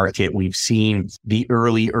uranium market. We've seen the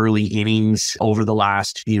early innings over the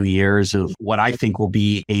last few years of what I think will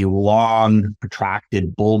be a long,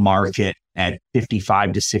 protracted bull market at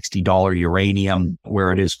 $55 to $60 uranium,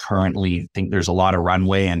 where it is currently. I think there's a lot of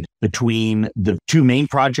runway. And between the two main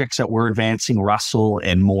projects that we're advancing, Russell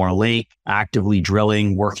and Moore Lake, actively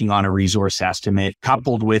drilling, working on a resource estimate,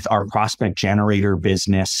 coupled with our prospect generator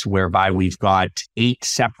business, whereby we've got 8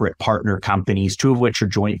 separate partner companies, 2 of which are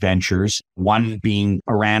joint ventures, one being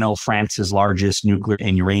Orano, France's largest nuclear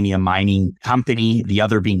and uranium mining company, the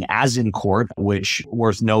other being Azincourt, which,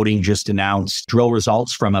 worth noting, just announced drill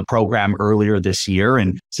results from a program earlier this year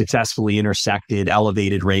and successfully intersected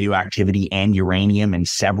elevated radioactivity and uranium in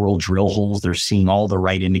several drill holes. They're seeing all the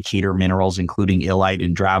right indicator minerals, including illite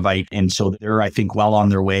and dravite. And so they're, I think, well on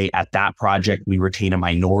their way at that project. We retain a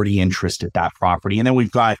minority interest at that property. And then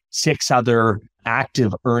we've got 6 other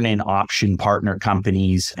active earn-in option partner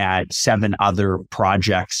companies at 7 other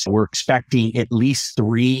projects. We're expecting at least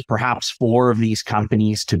 3, perhaps 4 of these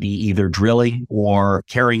companies to be either drilling or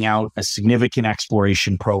carrying out a significant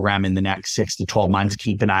exploration program in the next 6 to 12 months.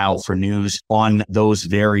 Keep an eye out for news on those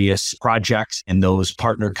various projects and those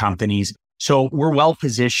partner companies. So we're well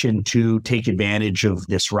positioned to take advantage of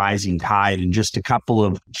this rising tide. And just a couple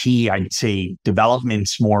of key, I'd say,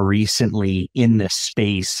 developments more recently in this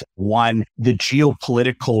space. One, the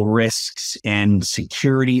geopolitical risks and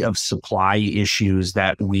security of supply issues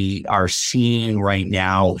that we are seeing right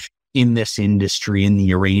now in this industry, in the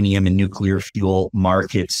uranium and nuclear fuel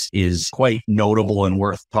markets, is quite notable and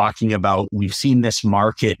worth talking about. We've seen this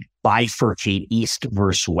market bifurcate east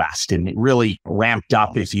versus west, and it really ramped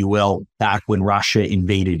up, if you will, back when Russia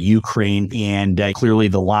invaded Ukraine. And clearly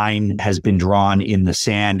the line has been drawn in the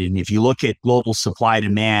sand. And if you look at global supply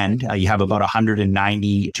demand, you have about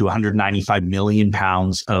 190 to 195 million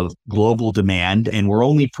pounds of global demand. And we're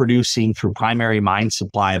only producing through primary mine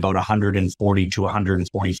supply about 140 to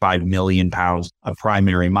 145 million pounds of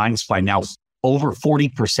primary mine supply. Now, over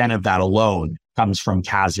 40% of that alone comes from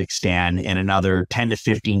Kazakhstan, and another 10 to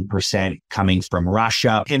 15% coming from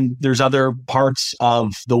Russia. And there's other parts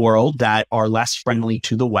of the world that are less friendly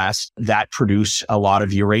to the West that produce a lot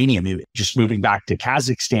of uranium. Just moving back to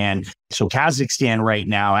Kazakhstan. So Kazakhstan right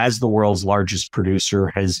now, as the world's largest producer,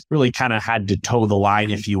 has really kind of had to toe the line,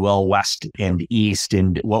 if you will, west and east.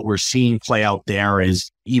 And what we're seeing play out there is,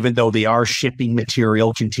 even though they are shipping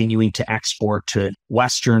material, continuing to export to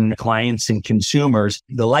Western clients and consumers,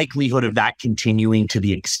 the likelihood of that continuing to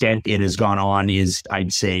the extent it has gone on is,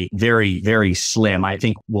 I'd say, very, very slim. I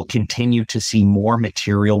think we'll continue to see more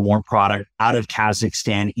material, more product out of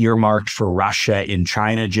Kazakhstan earmarked for Russia and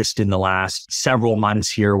China. Just in the last several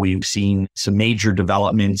months here, we've seen some major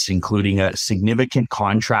developments, including a significant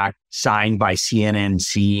contract signed by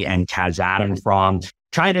CNNC and Kazatomprom.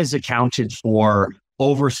 China has accounted for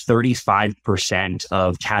over 35%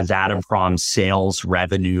 of Kazatomprom's sales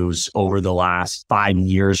revenues over the last 5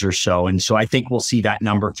 years or so. And so I think we'll see that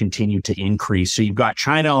number continue to increase. So you've got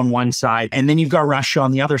China on one side, and then you've got Russia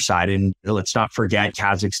on the other side. And let's not forget,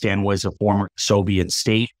 Kazakhstan was a former Soviet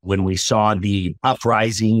state. When we saw the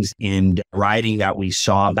uprisings and rioting that we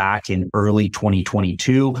saw back in early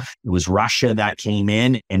 2022, it was Russia that came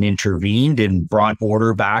in and intervened and brought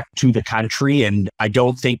order back to the country. And I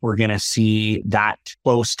don't think we're going to see that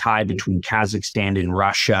close tie between Kazakhstan and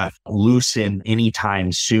Russia loosen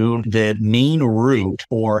anytime soon. The main route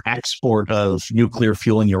for export of nuclear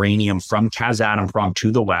fuel and uranium from Kazatomprom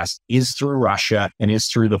to the West is through Russia and is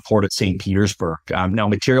through the port of St. Petersburg. Now,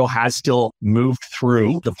 material has still moved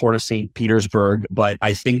through the port of St. Petersburg, but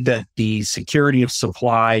I think that the security of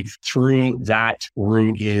supply through that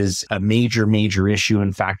route is a major, major issue.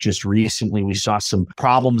 In fact, just recently, we saw some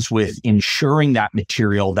problems with ensuring that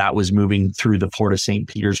material that was moving through the port of St.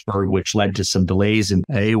 Petersburg, which led to some delays. And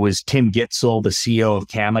it was Tim Gitzel, the CEO of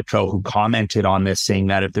Cameco, who commented on this, saying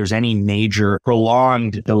that if there's any major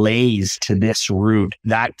prolonged delays to this route,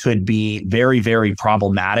 that could be very, very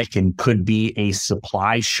problematic and could be a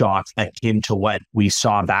supply shock akin to what we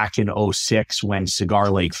saw back in 2006 when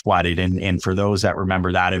Cigar Lake flooded. And for those that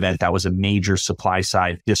remember that event, that was a major supply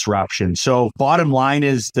side disruption. So bottom line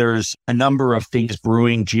is there's a number of things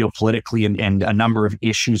brewing geopolitically and a number of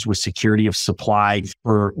issues with security of supply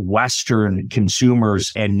for Western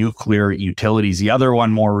consumers and nuclear utilities. The other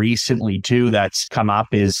one more recently, too, that's come up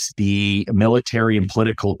is the military and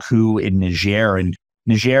political coup in Niger. And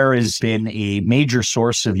Niger has been a major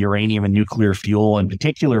source of uranium and nuclear fuel, in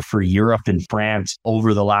particular for Europe and France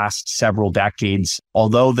over the last several decades.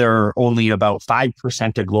 Although they're only about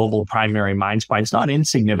 5% of global primary mine supply, it's not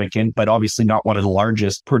insignificant, but obviously not one of the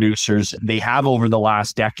largest producers. They have, over the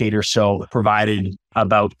last decade or so, provided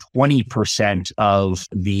about 20% of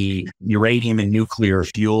the uranium and nuclear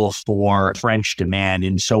fuel for French demand.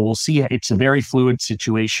 And so we'll see. It's a very fluid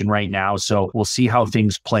situation right now. So we'll see how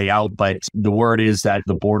things play out. But the word is that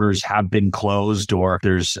the borders have been closed, or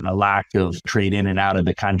there's a lack of trade in and out of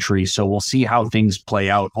the country. So we'll see how things play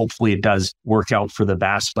out. Hopefully it does work out for the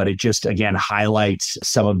best, but it just, again, highlights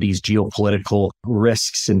some of these geopolitical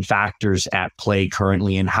risks and factors at play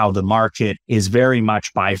currently, and how the market is very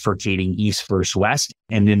much bifurcating east versus west.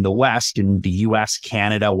 And in the West, in the US,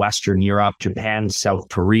 Canada, Western Europe, Japan, South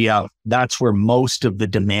Korea, that's where most of the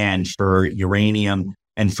demand for uranium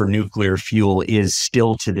and for nuclear fuel is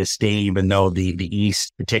still to this day, even though the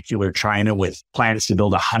East, particular China, with plans to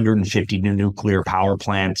build 150 new nuclear power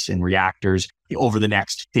plants and reactors, over the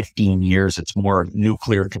next 15 years. It's more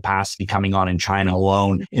nuclear capacity coming on in China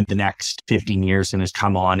alone in the next 15 years than has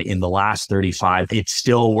come on in the last 35. It's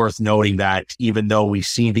still worth noting that even though we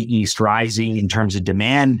see the East rising in terms of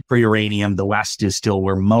demand for uranium, the West is still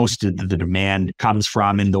where most of the demand comes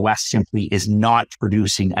from, and the West simply is not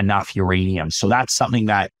producing enough uranium. So that's something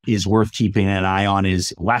that is worth keeping an eye on,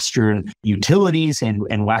 is Western utilities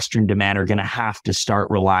and Western demand are going to have to start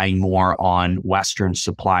relying more on Western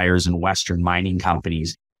suppliers and Western mining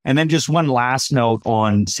companies. And then just one last note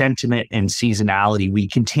on sentiment and seasonality. We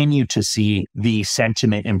continue to see the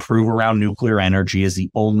sentiment improve around nuclear energy as the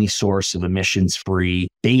only source of emissions-free,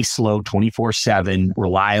 baseload 24/7,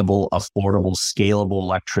 reliable, affordable, scalable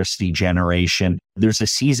electricity generation. There's a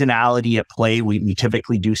seasonality at play. We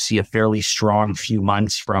typically do see a fairly strong few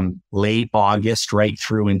months from late August right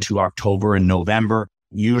through into October and November.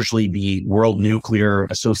 Usually the World Nuclear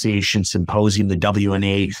Association Symposium, the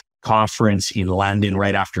WNA conference in London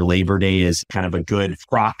right after Labor Day, is kind of a good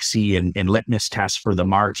proxy and litmus test for the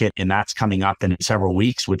market. And that's coming up in several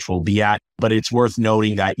weeks, which we'll be at. But it's worth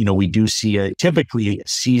noting that, we do see a typically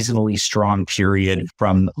seasonally strong period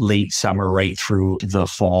from late summer right through the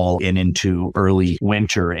fall and into early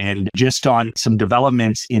winter. And just on some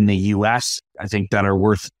developments in the US, I think that are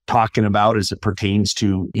worth talking about as it pertains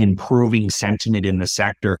to improving sentiment in the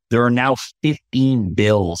sector. There are now 15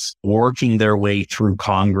 bills working their way through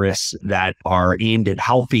Congress that are aimed at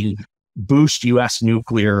helping boost US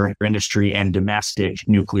nuclear industry and domestic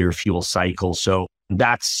nuclear fuel cycles. So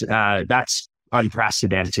that's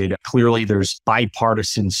unprecedented. Clearly, there's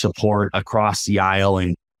bipartisan support across the aisle,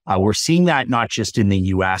 and we're seeing that not just in the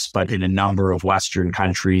US, but in a number of Western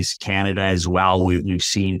countries, Canada as well. We've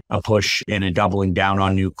seen a push and a doubling down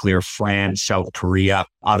on nuclear, France, South Korea,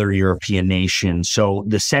 other European nations. So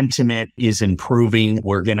the sentiment is improving.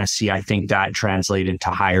 We're going to see, I think, that translate into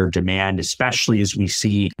higher demand, especially as we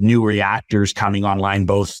see new reactors coming online,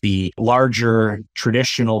 both the larger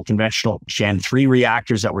traditional conventional Gen 3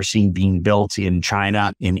 reactors that we're seeing being built in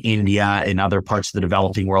China, in India, in other parts of the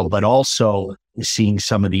developing world, but also seeing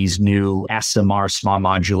some of these new SMR, small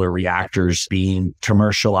modular reactors, being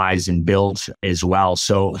commercialized and built as well.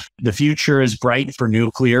 So the future is bright for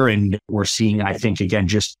nuclear. And we're seeing, I think, again,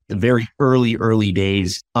 just the very early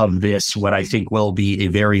days of this, what I think will be a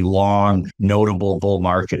very long, notable bull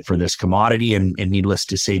market for this commodity. And needless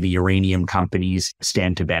to say, the uranium companies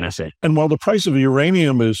stand to benefit. And while the price of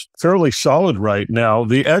uranium is fairly solid right now,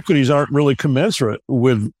 the equities aren't really commensurate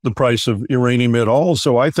with the price of uranium at all.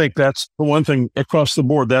 So I think that's the one thing across the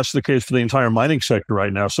board. That's the case for the entire mining sector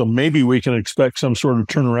right now. So maybe we can expect some sort of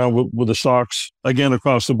turnaround with the stocks again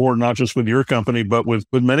across the board, not just with your company, but with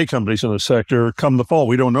many companies in the sector come the fall.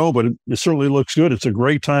 We don't know, but it certainly looks good. It's a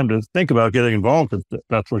great time to think about getting involved if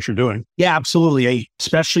that's what you're doing. Yeah, absolutely.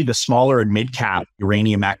 Especially the smaller and mid-cap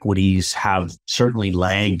uranium equities have certainly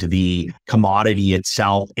lagged the commodity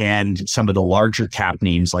itself, and some of the larger cap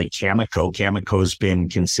names like Cameco. Cameco's been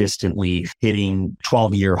consistently hitting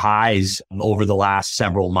 12-year highs over the last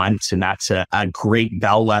several months, and that's a great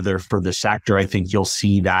bellwether for the sector. I think you'll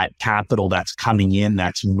see that capital that's coming in,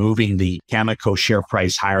 that's moving the Cameco share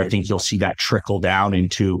price higher. I think you'll see that trickle down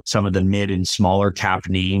into some of the mid and smaller cap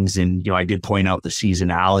names. And, I did point out the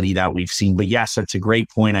seasonality that we've seen. But yes, that's a great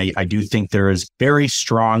point. I do think there is very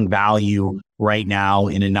strong value right now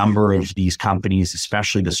in a number of these companies,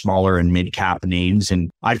 especially the smaller and mid-cap names.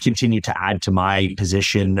 And I've continued to add to my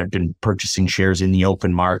position. I've been purchasing shares in the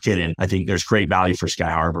open market, and I think there's great value for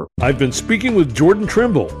Sky Harbor. I've been speaking with Jordan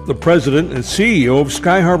Trimble, the president and CEO of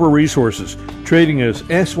Sky Harbor Resources, trading as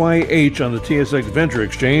SYH on the TSX Venture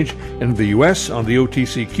Exchange, and in the U.S. on the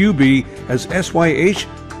OTCQB as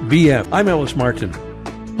SYHVF. I'm Ellis Martin.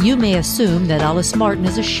 You may assume that Ellis Martin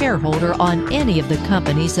is a shareholder on any of the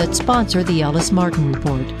companies that sponsor the Ellis Martin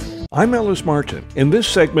Report. I'm Ellis Martin. In this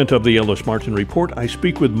segment of the Ellis Martin Report, I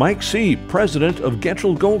speak with Mike Sieb, president of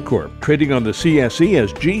Getchell Gold Corp, trading on the CSE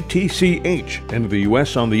as GTCH, and the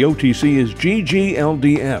U.S. on the OTC as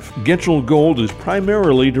GGLDF. Getchell Gold is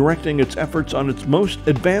primarily directing its efforts on its most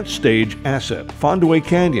advanced stage asset, Fondaway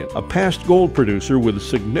Canyon, a past gold producer with a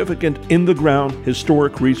significant in-the-ground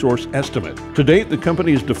historic resource estimate. To date, the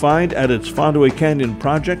company has defined at its Fondaway Canyon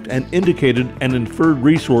project and indicated an inferred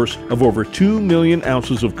resource of over 2 million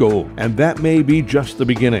ounces of gold. And that may be just the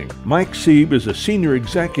beginning. Mike Sieb is a senior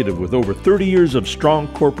executive with over 30 years of strong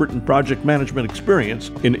corporate and project management experience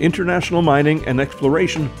in international mining and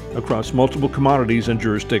exploration across multiple commodities and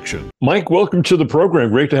jurisdictions. Mike, welcome to the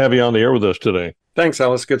program. Great to have you on the air with us today. Thanks,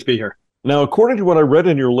 Alice. Good to be here. Now, according to what I read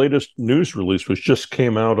in your latest news release, which just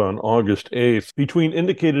came out on August 8th, between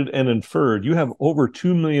indicated and inferred, you have over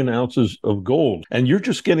 2 million ounces of gold, and you're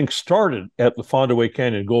just getting started at the Fondaway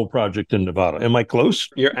Canyon Gold Project in Nevada. Am I close?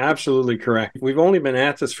 You're absolutely correct. We've only been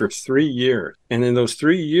at this for 3 years, and in those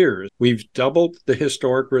 3 years, we've doubled the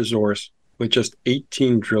historic resource with just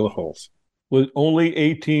 18 drill holes. With only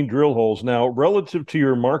 18 drill holes. Now, relative to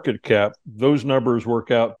your market cap, those numbers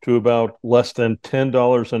work out to about less than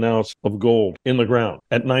 $10 an ounce of gold in the ground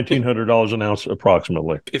at $1,900 an ounce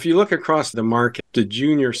approximately. If you look across the market, the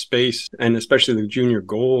junior space, and especially the junior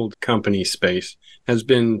gold company space, has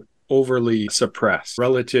been overly suppressed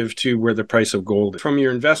relative to where the price of gold is. From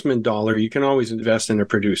your investment dollar, you can always invest in a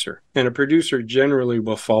producer. And a producer generally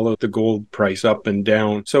will follow the gold price up and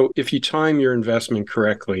down. So if you time your investment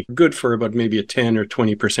correctly, good for about maybe a 10 or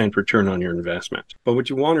 20% return on your investment. But what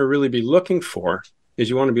you want to really be looking for is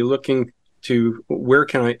you want to be looking to where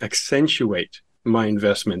can I accentuate my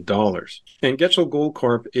investment dollars. And Getchell Gold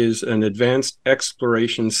Corp is an advanced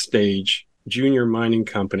exploration stage junior mining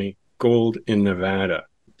company, gold in Nevada.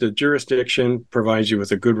 The jurisdiction provides you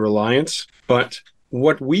with a good reliance, but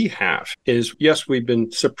what we have is, yes, we've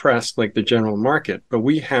been suppressed like the general market, but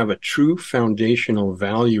we have a true foundational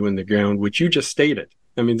value in the ground, which you just stated.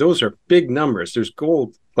 I mean, those are big numbers. There's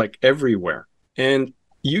gold like everywhere. And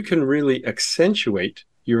you can really accentuate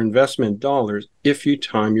your investment dollars if you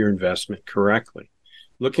time your investment correctly.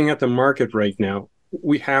 Looking at the market right now,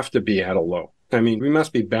 we have to be at a low. I mean, we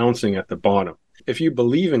must be bouncing at the bottom. If you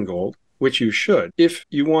believe in gold, which you should, if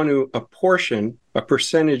you want to apportion a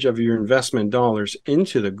percentage of your investment dollars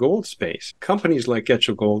into the gold space, companies like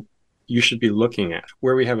Getchell Gold, you should be looking at,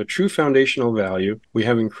 where we have a true foundational value, we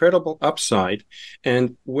have incredible upside,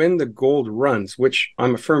 and when the gold runs, which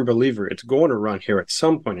I'm a firm believer, it's going to run here at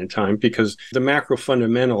some point in time because the macro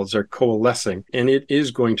fundamentals are coalescing and it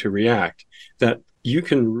is going to react, that you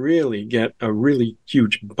can really get a really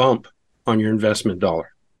huge bump on your investment dollar.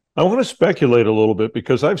 I want to speculate a little bit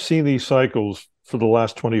because I've seen these cycles for the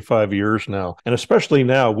last 25 years now. And especially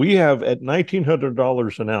now, we have at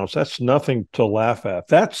 $1,900 an ounce. That's nothing to laugh at.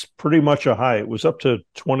 That's pretty much a high. It was up to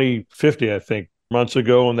 $2,050, I think, months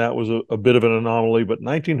ago, and that was a bit of an anomaly. But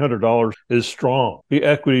 $1,900 is strong. The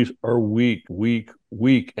equities are weak.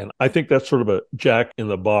 And I think that's sort of a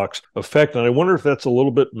jack-in-the-box effect. And I wonder if that's a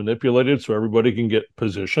little bit manipulated so everybody can get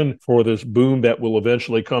positioned for this boom that will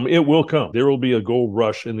eventually come. It will come. There will be a gold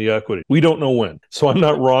rush in the equity. We don't know when. So I'm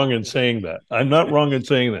not wrong in saying that.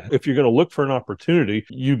 If you're going to look for an opportunity,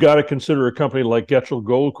 you got to consider a company like Getchell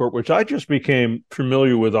Gold Corp, which I just became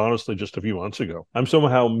familiar with, honestly, just a few months ago. I'm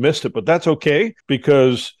somehow missed it, but that's okay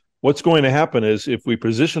because what's going to happen is if we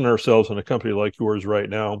position ourselves in a company like yours right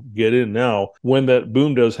now, get in now, when that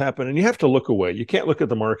boom does happen, and you have to look away. You can't look at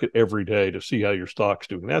the market every day to see how your stock's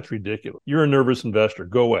doing. That's ridiculous. You're a nervous investor.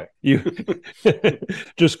 Go away. You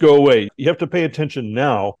just go away. You have to pay attention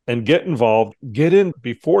now and get involved. Get in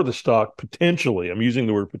before the stock potentially, I'm using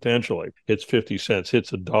the word potentially, hits 50 cents,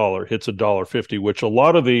 hits $1, hits $1.50, which a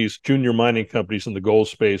lot of these junior mining companies in the gold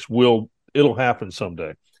space it'll happen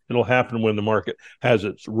someday. It'll happen when the market has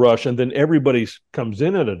its rush, and then everybody comes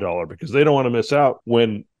in at $1 because they don't want to miss out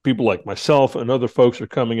when people like myself and other folks are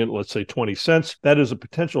coming in, let's say 20 cents. That is a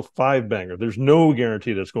potential 5-banger. There's no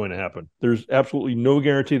guarantee that's going to happen. There's absolutely no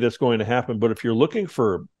guarantee that's going to happen. But if you're looking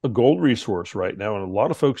for a gold resource right now, and a lot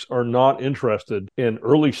of folks are not interested in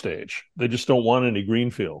early stage, they just don't want any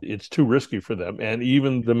greenfield. It's too risky for them. And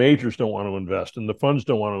even the majors don't want to invest, and the funds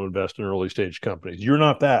don't want to invest in early stage companies. You're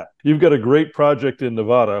not that. You've got a great project in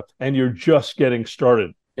Nevada, and you're just getting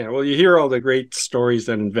started. Yeah, well, you hear all the great stories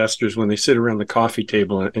that investors, when they sit around the coffee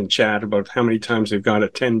table and chat about how many times they've got a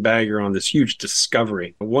 10-bagger on this huge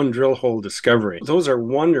discovery, a one drill hole discovery. Those are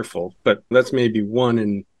wonderful, but that's maybe 1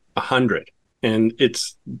 in 100. And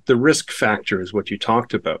it's the risk factor is what you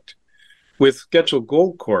talked about. With Getchell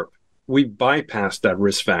Gold Corp, we bypassed that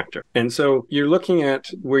risk factor. And so you're looking at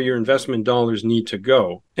where your investment dollars need to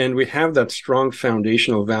go. And we have that strong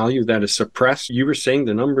foundational value that is suppressed. You were saying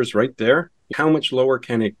the numbers right there. How much lower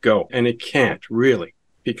can it go? And it can't really,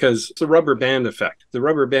 because it's a rubber band effect. The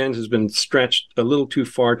rubber band has been stretched a little too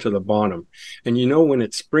far to the bottom. And you know when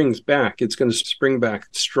it springs back, it's going to spring back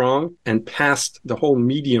strong and past the whole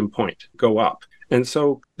medium point, go up. And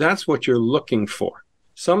so that's what you're looking for.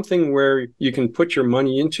 Something where you can put your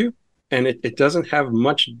money into and it doesn't have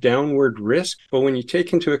much downward risk. But when you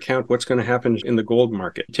take into account what's going to happen in the gold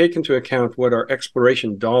market, take into account what our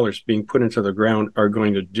exploration dollars being put into the ground are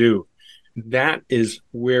going to do, that is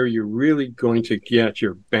where you're really going to get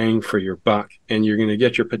your bang for your buck, and you're going to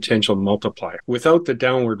get your potential multiplier without the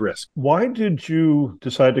downward risk. Why did you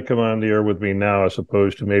decide to come on the air with me now as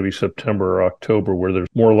opposed to maybe September or October, where there's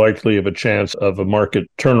more likely of a chance of a market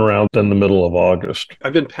turnaround than the middle of August?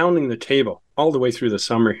 I've been pounding the table all the way through the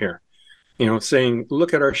summer here, saying,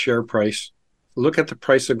 look at our share price, look at the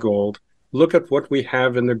price of gold, look at what we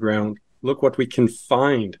have in the ground, look what we can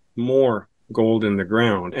find more gold in the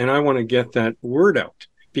ground. And I want to get that word out,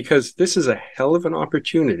 because this is a hell of an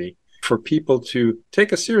opportunity for people to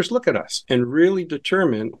take a serious look at us and really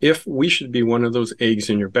determine if we should be one of those eggs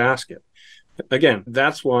in your basket. Again,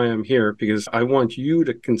 that's why I'm here, because I want you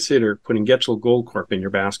to consider putting Getchell Gold Corp in your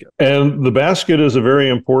basket. And the basket is a very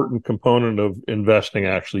important component of investing,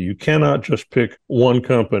 actually. You cannot just pick one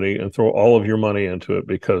company and throw all of your money into it,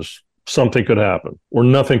 because something could happen or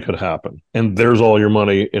nothing could happen, and there's all your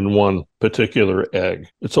money in one particular egg.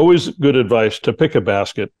 It's always good advice to pick a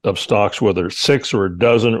basket of stocks, whether it's 6 or a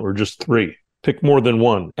dozen or just 3. Pick more than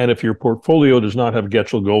one. And if your portfolio does not have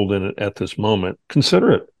Getchell Gold in it at this moment,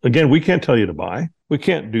 consider it. Again, we can't tell you to buy. We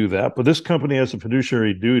can't do that. But this company has a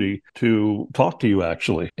fiduciary duty to talk to you,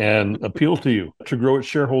 actually, and appeal to you to grow its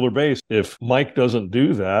shareholder base. If Mike doesn't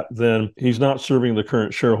do that, then he's not serving the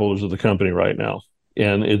current shareholders of the company right now.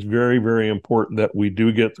 And it's very, very important that we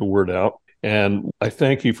do get the word out. And I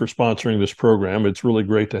thank you for sponsoring this program. It's really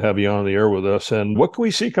great to have you on the air with us. And what can we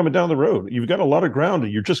see coming down the road? You've got a lot of ground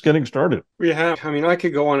and you're just getting started. We have. I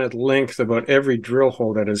could go on at length about every drill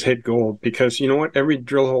hole that has hit gold, because you know what? Every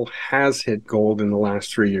drill hole has hit gold in the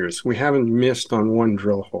last 3 years. We haven't missed on one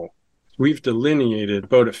drill hole. We've delineated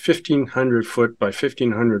about a 1,500 foot by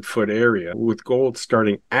 1,500 foot area with gold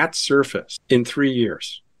starting at surface in 3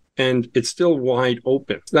 years. And it's still wide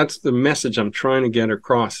open. That's the message I'm trying to get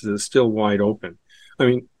across, is it's still wide open.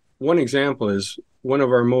 One example is one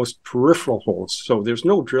of our most peripheral holes. So there's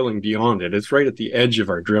no drilling beyond it. It's right at the edge of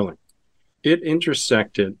our drilling. It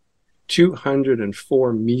intersected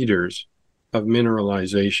 204 meters of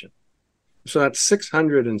mineralization. So that's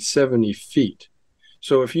 670 feet.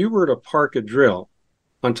 So if you were to park a drill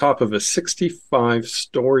on top of a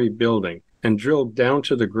 65-story building and drill down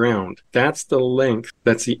to the ground, that's the length,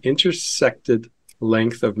 that's the intersected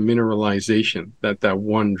length of mineralization that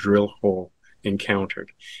one drill hole encountered.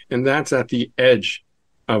 And that's at the edge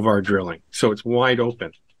of our drilling. So it's wide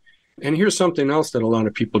open. And here's something else that a lot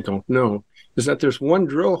of people don't know, is that there's one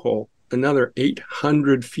drill hole another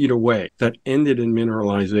 800 feet away that ended in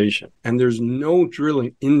mineralization. And there's no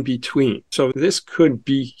drilling in between. So this could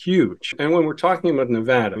be huge. And when we're talking about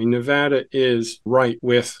Nevada, Nevada is right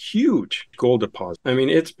with huge gold deposits.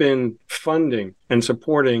 It's been funding and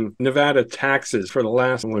supporting Nevada taxes for the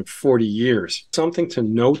last 40 years. Something to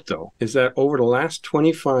note, though, is that over the last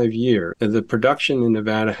 25 years, the production in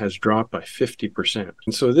Nevada has dropped by 50%.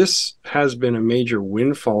 And so this has been a major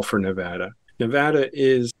windfall for Nevada. Nevada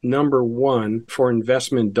is number one for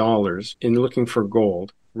investment dollars in looking for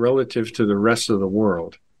gold relative to the rest of the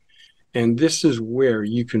world. And this is where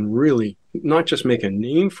you can really not just make a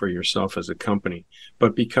name for yourself as a company,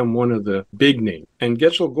 but become one of the big names. And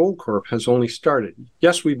Getchell Gold Corp has only started.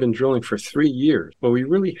 Yes, we've been drilling for 3 years, but we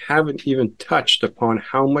really haven't even touched upon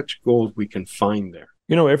how much gold we can find there.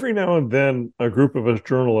 Every now and then, a group of us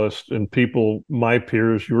journalists and people, my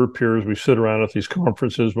peers, your peers, we sit around at these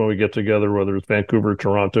conferences when we get together, whether it's Vancouver,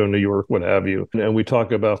 Toronto, New York, what have you, and we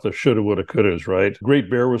talk about the shoulda, woulda, couldas, right? Great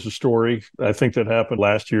Bear was a story, I think, that happened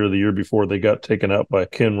last year or the year before. They got taken out by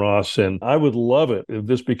Ken Ross, and I would love it if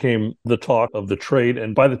this became the talk of the trade.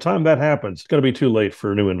 And by the time that happens, it's going to be too late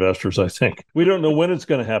for new investors, I think. We don't know when it's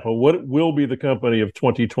going to happen. What will be the company of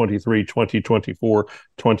 2023, 2024,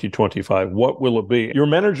 2025? What will it be? Your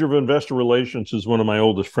manager of investor relations is one of my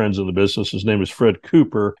oldest friends in the business. His name is Fred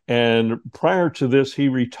Cooper. And prior to this, he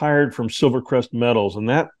retired from Silvercrest Metals. And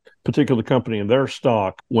that particular company and their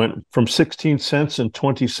stock went from 16 cents in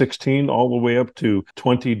 2016 all the way up to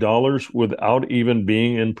 $20 without even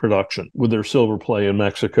being in production with their silver play in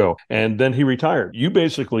Mexico. And then he retired. You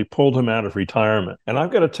basically pulled him out of retirement. And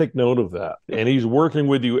I've got to take note of that. And he's working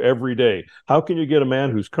with you every day. How can you get a man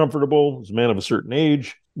who's comfortable, who's a man of a certain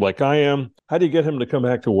age, like I am? How do you get him to come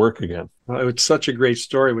back to work again? Well, it's such a great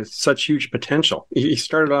story with such huge potential. He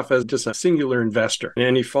started off as just a singular investor,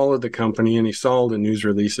 and he followed the company and he saw all the news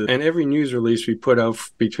releases. And every news release we put out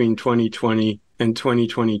between 2020 and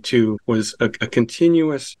 2022 was a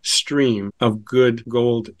continuous stream of good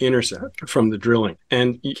gold intercept from the drilling.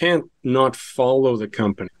 And you can't not follow the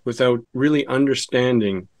company without really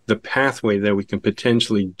understanding the pathway that we can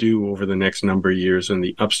potentially do over the next number of years and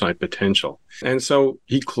the upside potential. And so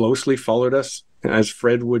he closely followed us, as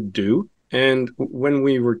Fred would do. And when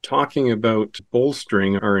we were talking about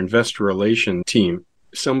bolstering our investor relation team,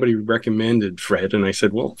 somebody recommended Fred, and I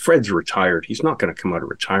said, well, Fred's retired. He's not going to come out of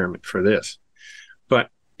retirement for this. But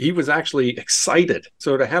he was actually excited.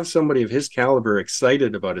 So to have somebody of his caliber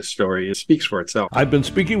excited about his story, it speaks for itself. I've been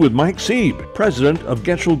speaking with Mike Sieb, president of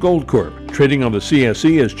Getchell Gold Corp, trading on the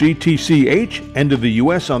CSE as GTCH and in the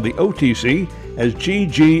U.S. on the OTC as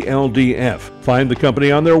GGLDF. Find the company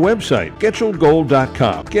on their website,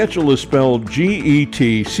 GetchellGold.com. Getchell is spelled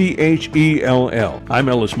Getchell. I'm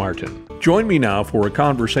Ellis Martin. Join me now for a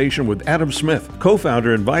conversation with Adam Smith,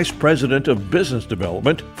 co-founder and vice president of business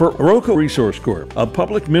development for Uroko Resource Corp, a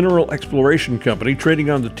public mineral exploration company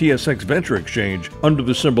trading on the TSX Venture Exchange under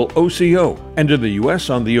the symbol OCO, and in the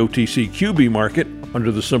U.S. on the OTCQB market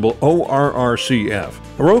under the symbol ORRCF.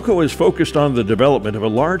 Uroko is focused on the development of a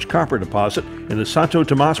large copper deposit in the Santo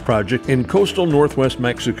Tomas project in coastal northwest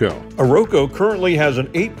Mexico. Uroko currently has an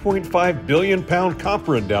 8.5 billion pound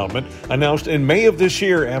copper endowment announced in May of this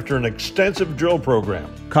year after an extensive drill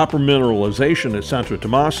program. Copper mineralization at Santo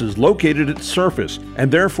Tomas is located at surface and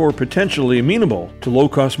therefore potentially amenable to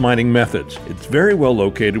low-cost mining methods. It's very well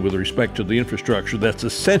located with respect to the infrastructure that's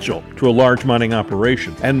essential to a large mining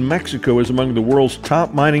operation, and Mexico is among the world's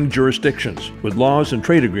top mining jurisdictions, with laws and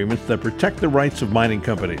trade agreements that protect the rights of mining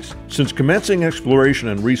companies. Since commencing exploration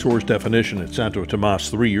and resource definition at Santo Tomas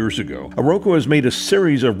 3 years ago, Uroko has made a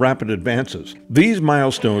series of rapid advances. These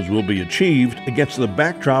milestones will be achieved against the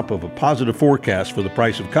backdrop of a positive forecast for the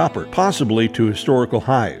price of copper, possibly to historical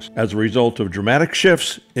highs, as a result of dramatic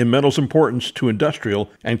shifts in metal's importance to industrial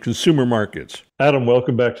and consumer markets. Adam,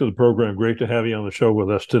 welcome back to the program. Great to have you on the show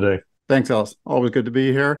with us today. Thanks, Alice. Always good to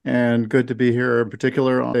be here, and good to be here in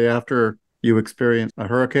particular on the day after you experienced a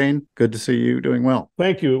hurricane. Good to see you doing well.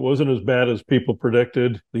 Thank you. It wasn't as bad as people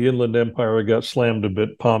predicted. The Inland Empire got slammed a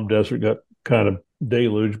bit. Palm Desert got kind of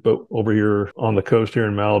deluge, but over here on the coast here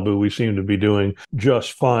in Malibu, we seem to be doing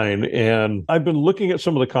just fine. And I've been looking at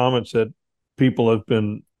some of the comments that people have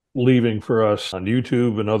been leaving for us on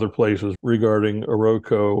YouTube and other places regarding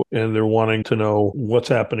Uroko, and they're wanting to know what's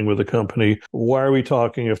happening with the company. Why are we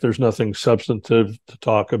talking if there's nothing substantive to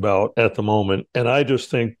talk about at the moment? And I just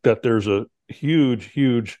think that there's a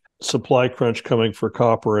huge supply crunch coming for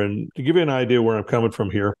copper. And to give you an idea where I'm coming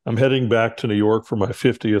from here, I'm heading back to New York for my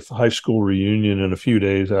 50th high school reunion in a few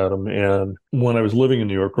days, Adam. And when I was living in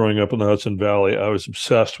New York, growing up in the Hudson Valley, I was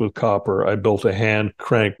obsessed with copper. I built a hand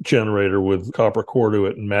crank generator with copper core to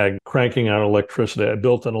it and magnet cranking out electricity. I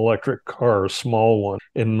built an electric car, a small one,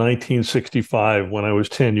 in 1965 when I was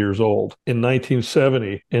 10 years old. In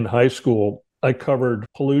 1970, in high school, I covered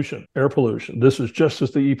pollution, air pollution. This was just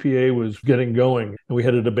as the EPA was getting going, and we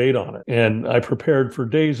had a debate on it. And I prepared for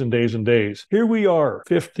days and days and days. Here we are,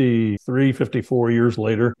 53, 54 years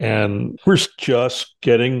later, and we're just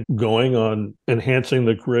getting going on enhancing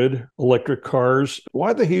the grid, electric cars.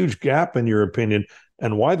 Why the huge gap, in your opinion,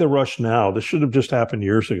 and why the rush now? This should have just happened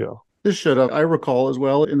years ago. This should have. I recall as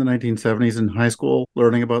well in the 1970s in high school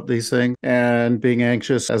learning about these things and being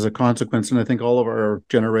anxious as a consequence. And I think all of our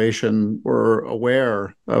generation were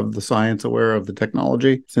aware of the science, aware of the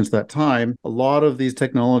technology. Since that time, a lot of these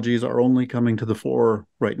technologies are only coming to the fore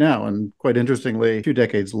right now. And quite interestingly, a few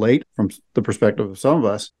decades late from the perspective of some of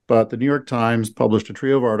us. But the New York Times published a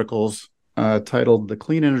trio of articles titled "The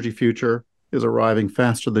Clean Energy Future is Arriving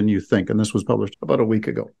Faster Than You Think." And this was published about a week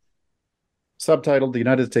ago. Subtitled, "The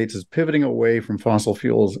United States is Pivoting Away from Fossil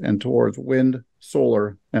Fuels and Towards Wind,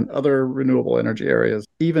 Solar, and Other Renewable Energy Areas,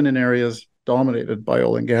 Even in Areas Dominated by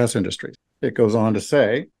Oil and Gas Industries." It goes on to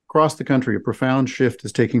say, across the country, a profound shift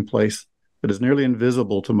is taking place that is nearly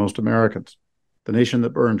invisible to most Americans. The nation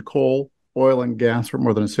that burned coal, oil, and gas for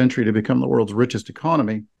more than a century to become the world's richest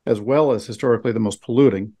economy, as well as historically the most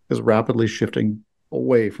polluting, is rapidly shifting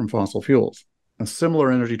away from fossil fuels. A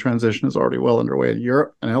similar energy transition is already well underway in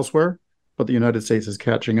Europe and elsewhere, but the United States is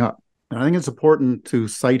catching up. And I think it's important to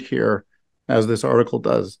cite here, as this article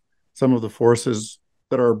does, some of the forces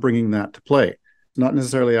that are bringing that to play. It's not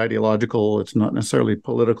necessarily ideological. It's not necessarily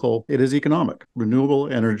political. It is economic.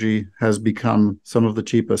 Renewable energy has become some of the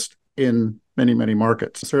cheapest in many, many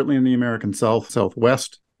markets. Certainly in the American South,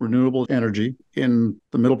 Southwest, renewable energy in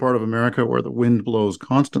the middle part of America where the wind blows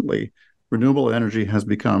constantly, renewable energy has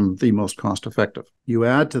become the most cost effective. You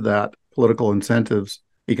add to that political incentives,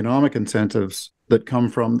 economic incentives that come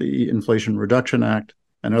from the Inflation Reduction Act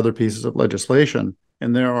and other pieces of legislation.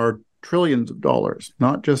 And there are trillions of dollars,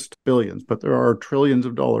 not just billions, but there are trillions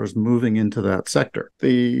of dollars moving into that sector.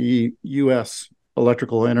 The U.S.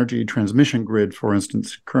 electrical energy transmission grid, for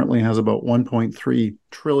instance, currently has about $1.3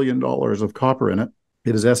 trillion of copper in it.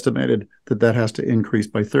 It is estimated that that has to increase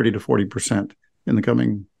by 30 to 40% in the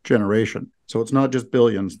coming generation. So it's not just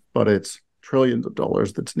billions, but it's trillions of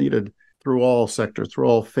dollars that's needed through all sectors, through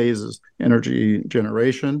all phases. Energy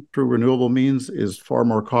generation through renewable means is far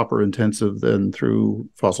more copper intensive than through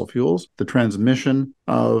fossil fuels. The transmission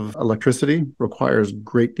of electricity requires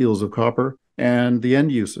great deals of copper. And the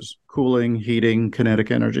end uses, cooling, heating,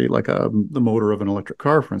 kinetic energy, like the motor of an electric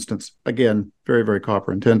car, for instance, again, very, very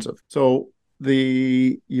copper intensive. So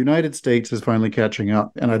the United States is finally catching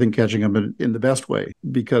up, and I think catching up in the best way,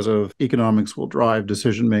 because of economics will drive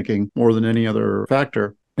decision-making more than any other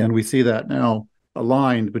factor. And we see that now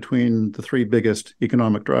aligned between the three biggest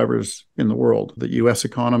economic drivers in the world, the US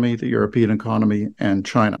economy, the European economy, and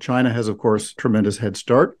China. China has, of course, tremendous head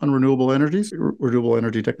start on renewable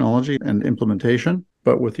energy technology and implementation.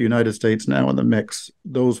 But with the United States now in the mix,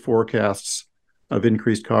 those forecasts of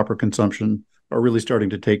increased copper consumption are really starting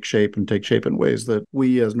to take shape in ways that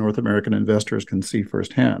we as North American investors can see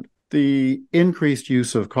firsthand. The increased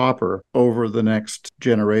use of copper over the next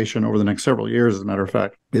generation, over the next several years, as a matter of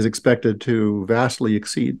fact, is expected to vastly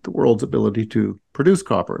exceed the world's ability to produce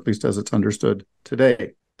copper, at least as it's understood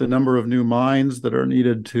today. The number of new mines that are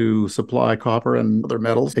needed to supply copper and other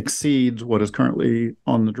metals exceeds what is currently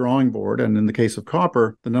on the drawing board. And in the case of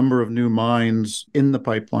copper, the number of new mines in the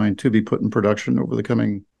pipeline to be put in production over the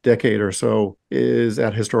coming decade or so is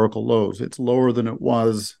at historical lows. It's lower than it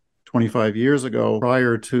was 25 years ago,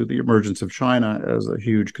 prior to the emergence of China as a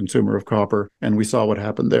huge consumer of copper. And we saw what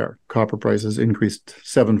happened there. Copper prices increased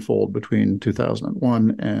sevenfold between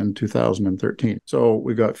 2001 and 2013. So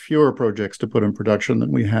we've got fewer projects to put in production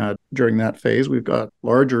than we had during that phase. We've got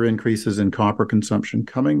larger increases in copper consumption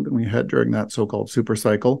coming than we had during that so-called super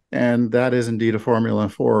cycle. And that is indeed a formula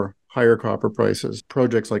for higher copper prices.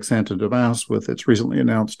 Projects like Santo Tomas, with its recently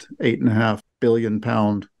announced £8.5 billion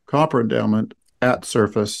copper endowment at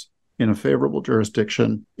surface, in a favorable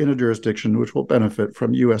jurisdiction, in a jurisdiction which will benefit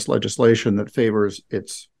from U.S. legislation that favors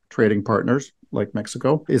its trading partners, like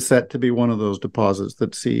Mexico, is set to be one of those deposits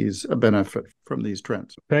that sees a benefit from these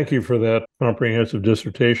trends. Thank you for that comprehensive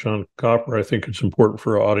dissertation on copper. I think it's important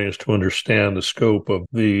for our audience to understand the scope of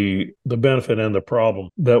the benefit and the problem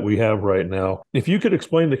that we have right now. If you could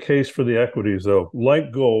explain the case for the equities, though,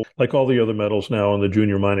 like gold, like all the other metals now in the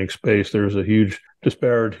junior mining space, there's a huge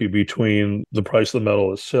disparity between the price of the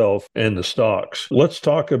metal itself and the stocks. Let's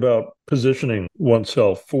talk about positioning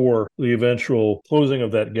oneself for the eventual closing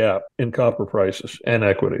of that gap in copper prices and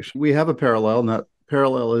equities. We have a parallel, and that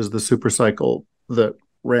parallel is the super cycle that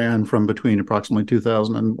ran from between approximately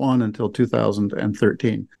 2001 until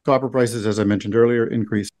 2013. Copper prices, as I mentioned earlier,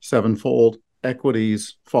 increased sevenfold.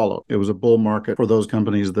 Equities followed. It was a bull market for those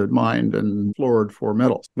companies that mined and explored for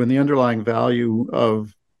metals. When the underlying value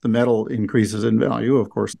of the metal increases in value, of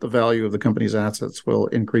course, the value of the company's assets will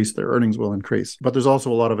increase, their earnings will increase. But there's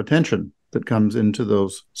also a lot of attention that comes into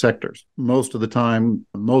those sectors. Most of the time,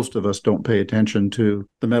 most of us don't pay attention to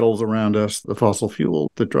the metals around us, the fossil fuel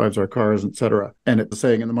that drives our cars, etc. And it's the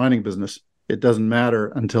saying in the mining business, it doesn't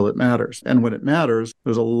matter until it matters. And when it matters,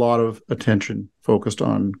 there's a lot of attention focused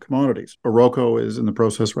on commodities. Oroco is in the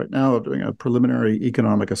process right now of doing a preliminary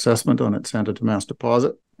economic assessment on its Santo Tomas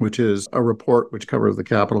deposit, which is a report which covers the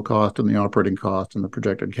capital cost and the operating cost and the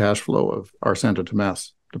projected cash flow of our Santo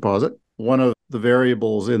Tomas deposit. One of the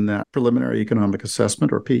variables in that preliminary economic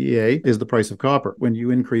assessment, or PEA, is the price of copper. When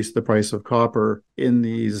you increase the price of copper in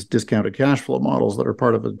these discounted cash flow models that are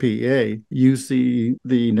part of a PEA, you see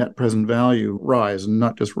the net present value rise, and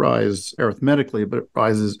not just rise arithmetically, but it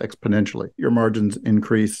rises exponentially. Your margins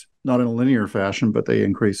increase not in a linear fashion, but they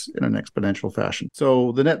increase in an exponential fashion.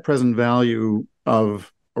 So the net present value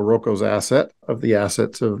of Oroco's asset, of the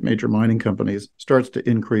assets of major mining companies, starts to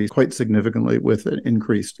increase quite significantly with an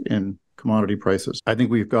increase in commodity prices. I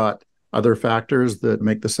think we've got other factors that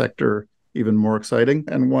make the sector even more exciting,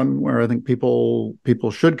 and one where I think people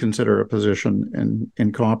should consider a position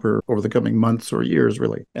in copper over the coming months or years,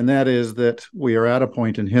 really. And that is that we are at a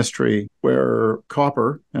point in history where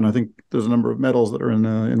copper, and I think there's a number of metals that are in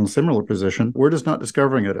a similar position, we're just not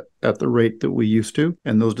discovering it at the rate that we used to.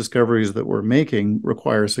 And those discoveries that we're making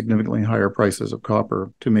require significantly higher prices of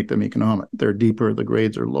copper to make them economic. They're deeper, the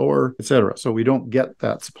grades are lower, etc. So we don't get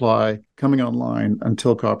that supply coming online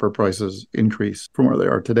until copper prices increase from where they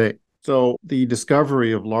are today. So the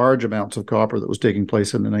discovery of large amounts of copper that was taking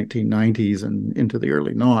place in the 1990s and into the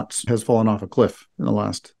early noughts has fallen off a cliff in the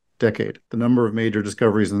last decade. The number of major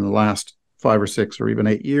discoveries in the last 5 or 6 or even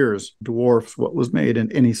 8 years dwarfs what was made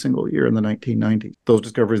in any single year in the 1990s. Those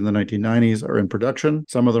discoveries in the 1990s are in production.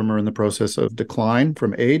 Some of them are in the process of decline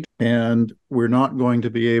from age, and we're not going to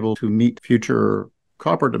be able to meet future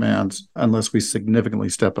copper demands unless we significantly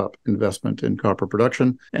step up investment in copper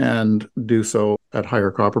production and do so at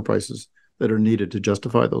higher copper prices that are needed to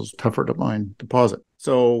justify those tougher to mine deposits.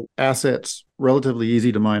 So assets, relatively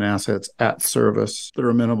easy to mine assets at service that are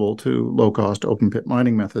amenable to low-cost open pit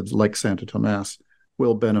mining methods like Santo Tomas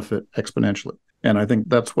will benefit exponentially. And I think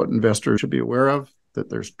that's what investors should be aware of, that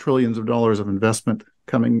there's trillions of dollars of investment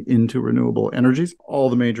coming into renewable energies. All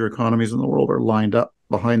the major economies in the world are lined up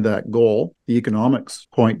behind that goal. The economics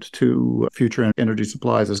point to future energy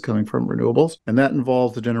supplies as coming from renewables, and that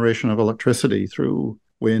involves the generation of electricity through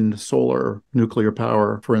wind, solar, nuclear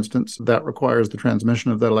power, for instance. That requires the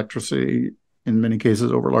transmission of that electricity in many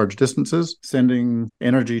cases over large distances. Sending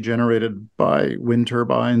energy generated by wind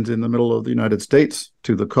turbines in the middle of the United States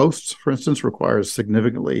to the coasts, for instance, requires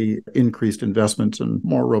significantly increased investments in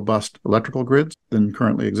more robust electrical grids than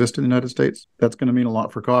currently exist in the United States. That's going to mean a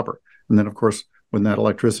lot for copper. And then, of course, when that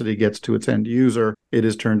electricity gets to its end user, it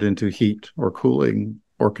is turned into heat or cooling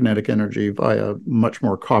or kinetic energy via much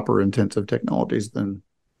more copper-intensive technologies than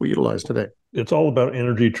we utilize today. It's all about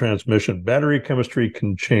energy transmission. Battery chemistry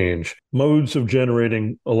can change. Modes of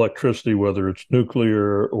generating electricity, whether it's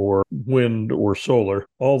nuclear or wind or solar,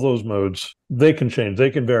 all those modes, they can change, they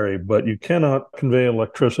can vary, but you cannot convey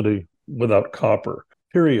electricity without copper,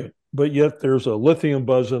 period. But yet there's a lithium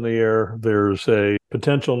buzz in the air. There's a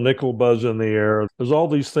potential nickel buzz in the air. There's all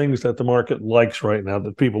these things that the market likes right now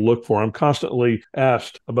that people look for. I'm constantly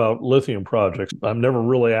asked about lithium projects. I'm never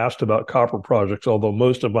really asked about copper projects, although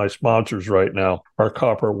most of my sponsors right now are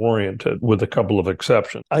copper oriented with a couple of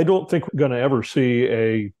exceptions. I don't think we're going to ever see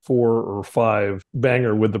a 4 or 5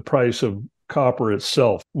 banger with the price of copper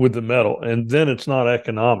itself with the metal, and then it's not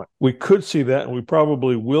economic. We could see that, and we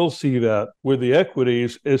probably will see that with the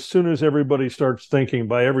equities as soon as everybody starts thinking,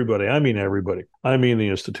 by everybody, I mean everybody, I mean the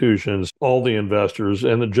institutions, all the investors,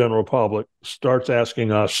 and the general public starts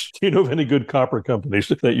asking us, do you know of any good copper companies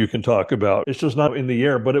that you can talk about? It's just not in the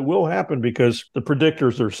air, but it will happen because the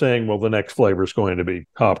predictors are saying, well, the next flavor is going to be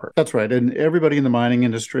copper. That's right. And everybody in the mining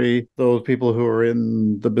industry, those people who are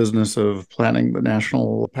in the business of planning the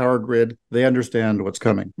national power grid, they understand what's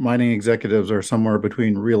coming. Mining executives are somewhere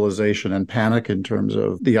between realization and panic in terms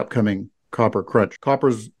of the upcoming copper crunch. Copper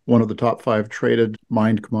is one of the top 5 traded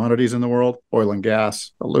mined commodities in the world. Oil and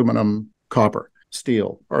gas, aluminum, copper,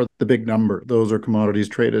 steel are the big number. Those are commodities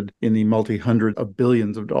traded in the multi-hundreds of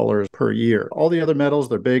billions of dollars per year. All the other metals,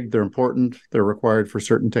 they're big, they're important, they're required for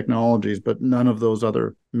certain technologies, but none of those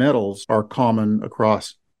other metals are common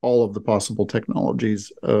across all of the possible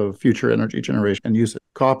technologies of future energy generation and usage.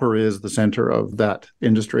 Copper is the center of that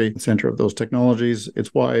industry, the center of those technologies.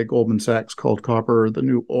 It's why Goldman Sachs called copper the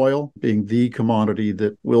new oil, being the commodity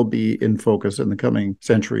that will be in focus in the coming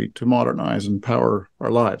century to modernize and power our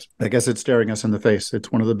lives. I guess it's staring us in the face.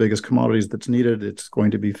 It's one of the biggest commodities that's needed. It's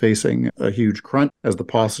going to be facing a huge crunch as the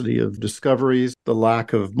paucity of discoveries, the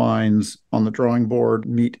lack of mines on the drawing board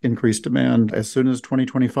meet increased demand as soon as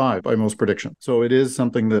 2025 by most predictions. So it is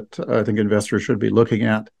something that I think investors should be looking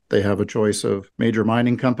at. They have a choice of major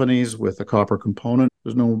mining companies with a copper component.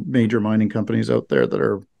 There's no major mining companies out there that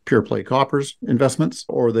are pure play coppers investments,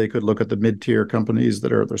 or they could look at the mid-tier companies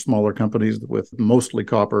that are the smaller companies with mostly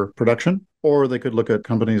copper production, or they could look at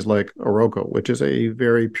companies like Oroco, which is a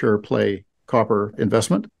very pure play copper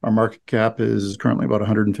investment. Our market cap is currently about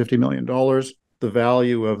 $150 million. The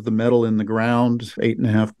value of the metal in the ground,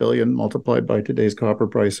 $8.5 billion multiplied by today's copper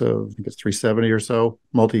price of, I think it's $370 or so,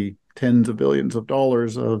 multi-tens of billions of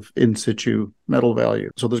dollars of in situ metal value.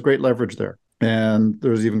 So there's great leverage there. And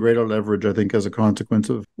there's even greater leverage, I think, as a consequence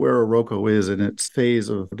of where Oroco is in its phase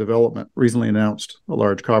of development. Recently announced a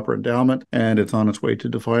large copper endowment, and it's on its way to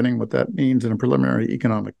defining what that means in a preliminary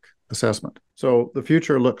economic assessment. So the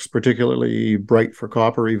future looks particularly bright for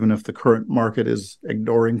copper, even if the current market is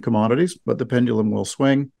ignoring commodities, but the pendulum will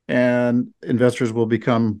swing and investors will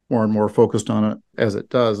become more and more focused on it as it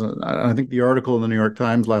does. And I think the article in the New York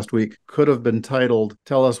Times last week could have been titled,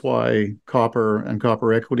 "Tell us why copper and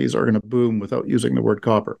copper equities are going to boom," without using the word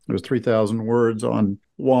copper. There's 3,000 words on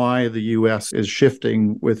why the U.S. is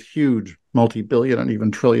shifting with huge multi-billion and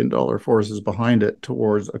even trillion-dollar forces behind it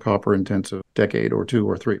towards a copper-intensive decade or 2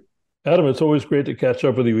 or 3. Adam, it's always great to catch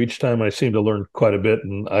up with you. Each time I seem to learn quite a bit,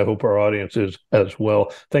 and I hope our audience is as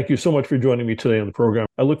well. Thank you so much for joining me today on the program.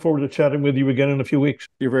 I look forward to chatting with you again in a few weeks.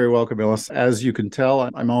 You're very welcome, Ellis. As you can tell,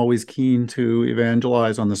 I'm always keen to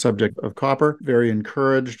evangelize on the subject of copper. Very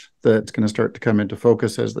encouraged that it's going to start to come into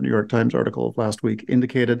focus, as the New York Times article of last week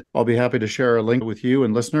indicated. I'll be happy to share a link with you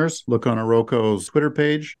and listeners. Look on Oroco's Twitter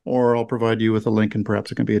page, or I'll provide you with a link and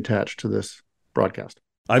perhaps it can be attached to this broadcast.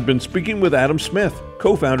 I've been speaking with Adam Smith,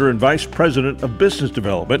 co-founder and vice president of business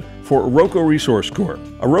development for Oroco Resource Corp.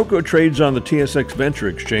 Oroco trades on the TSX Venture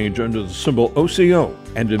Exchange under the symbol OCO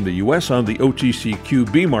and in the U.S. on the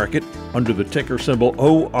OTCQB market under the ticker symbol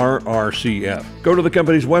ORRCF. Go to the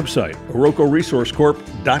company's website,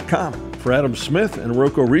 orocoresourcecorp.com. For Adam Smith and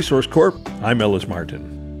Oroco Resource Corp, I'm Ellis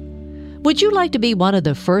Martin. Would you like to be one of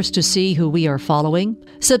the first to see who we are following?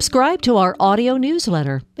 Subscribe to our audio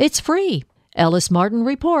newsletter. It's free.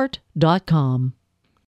 EllisMartinReport.com.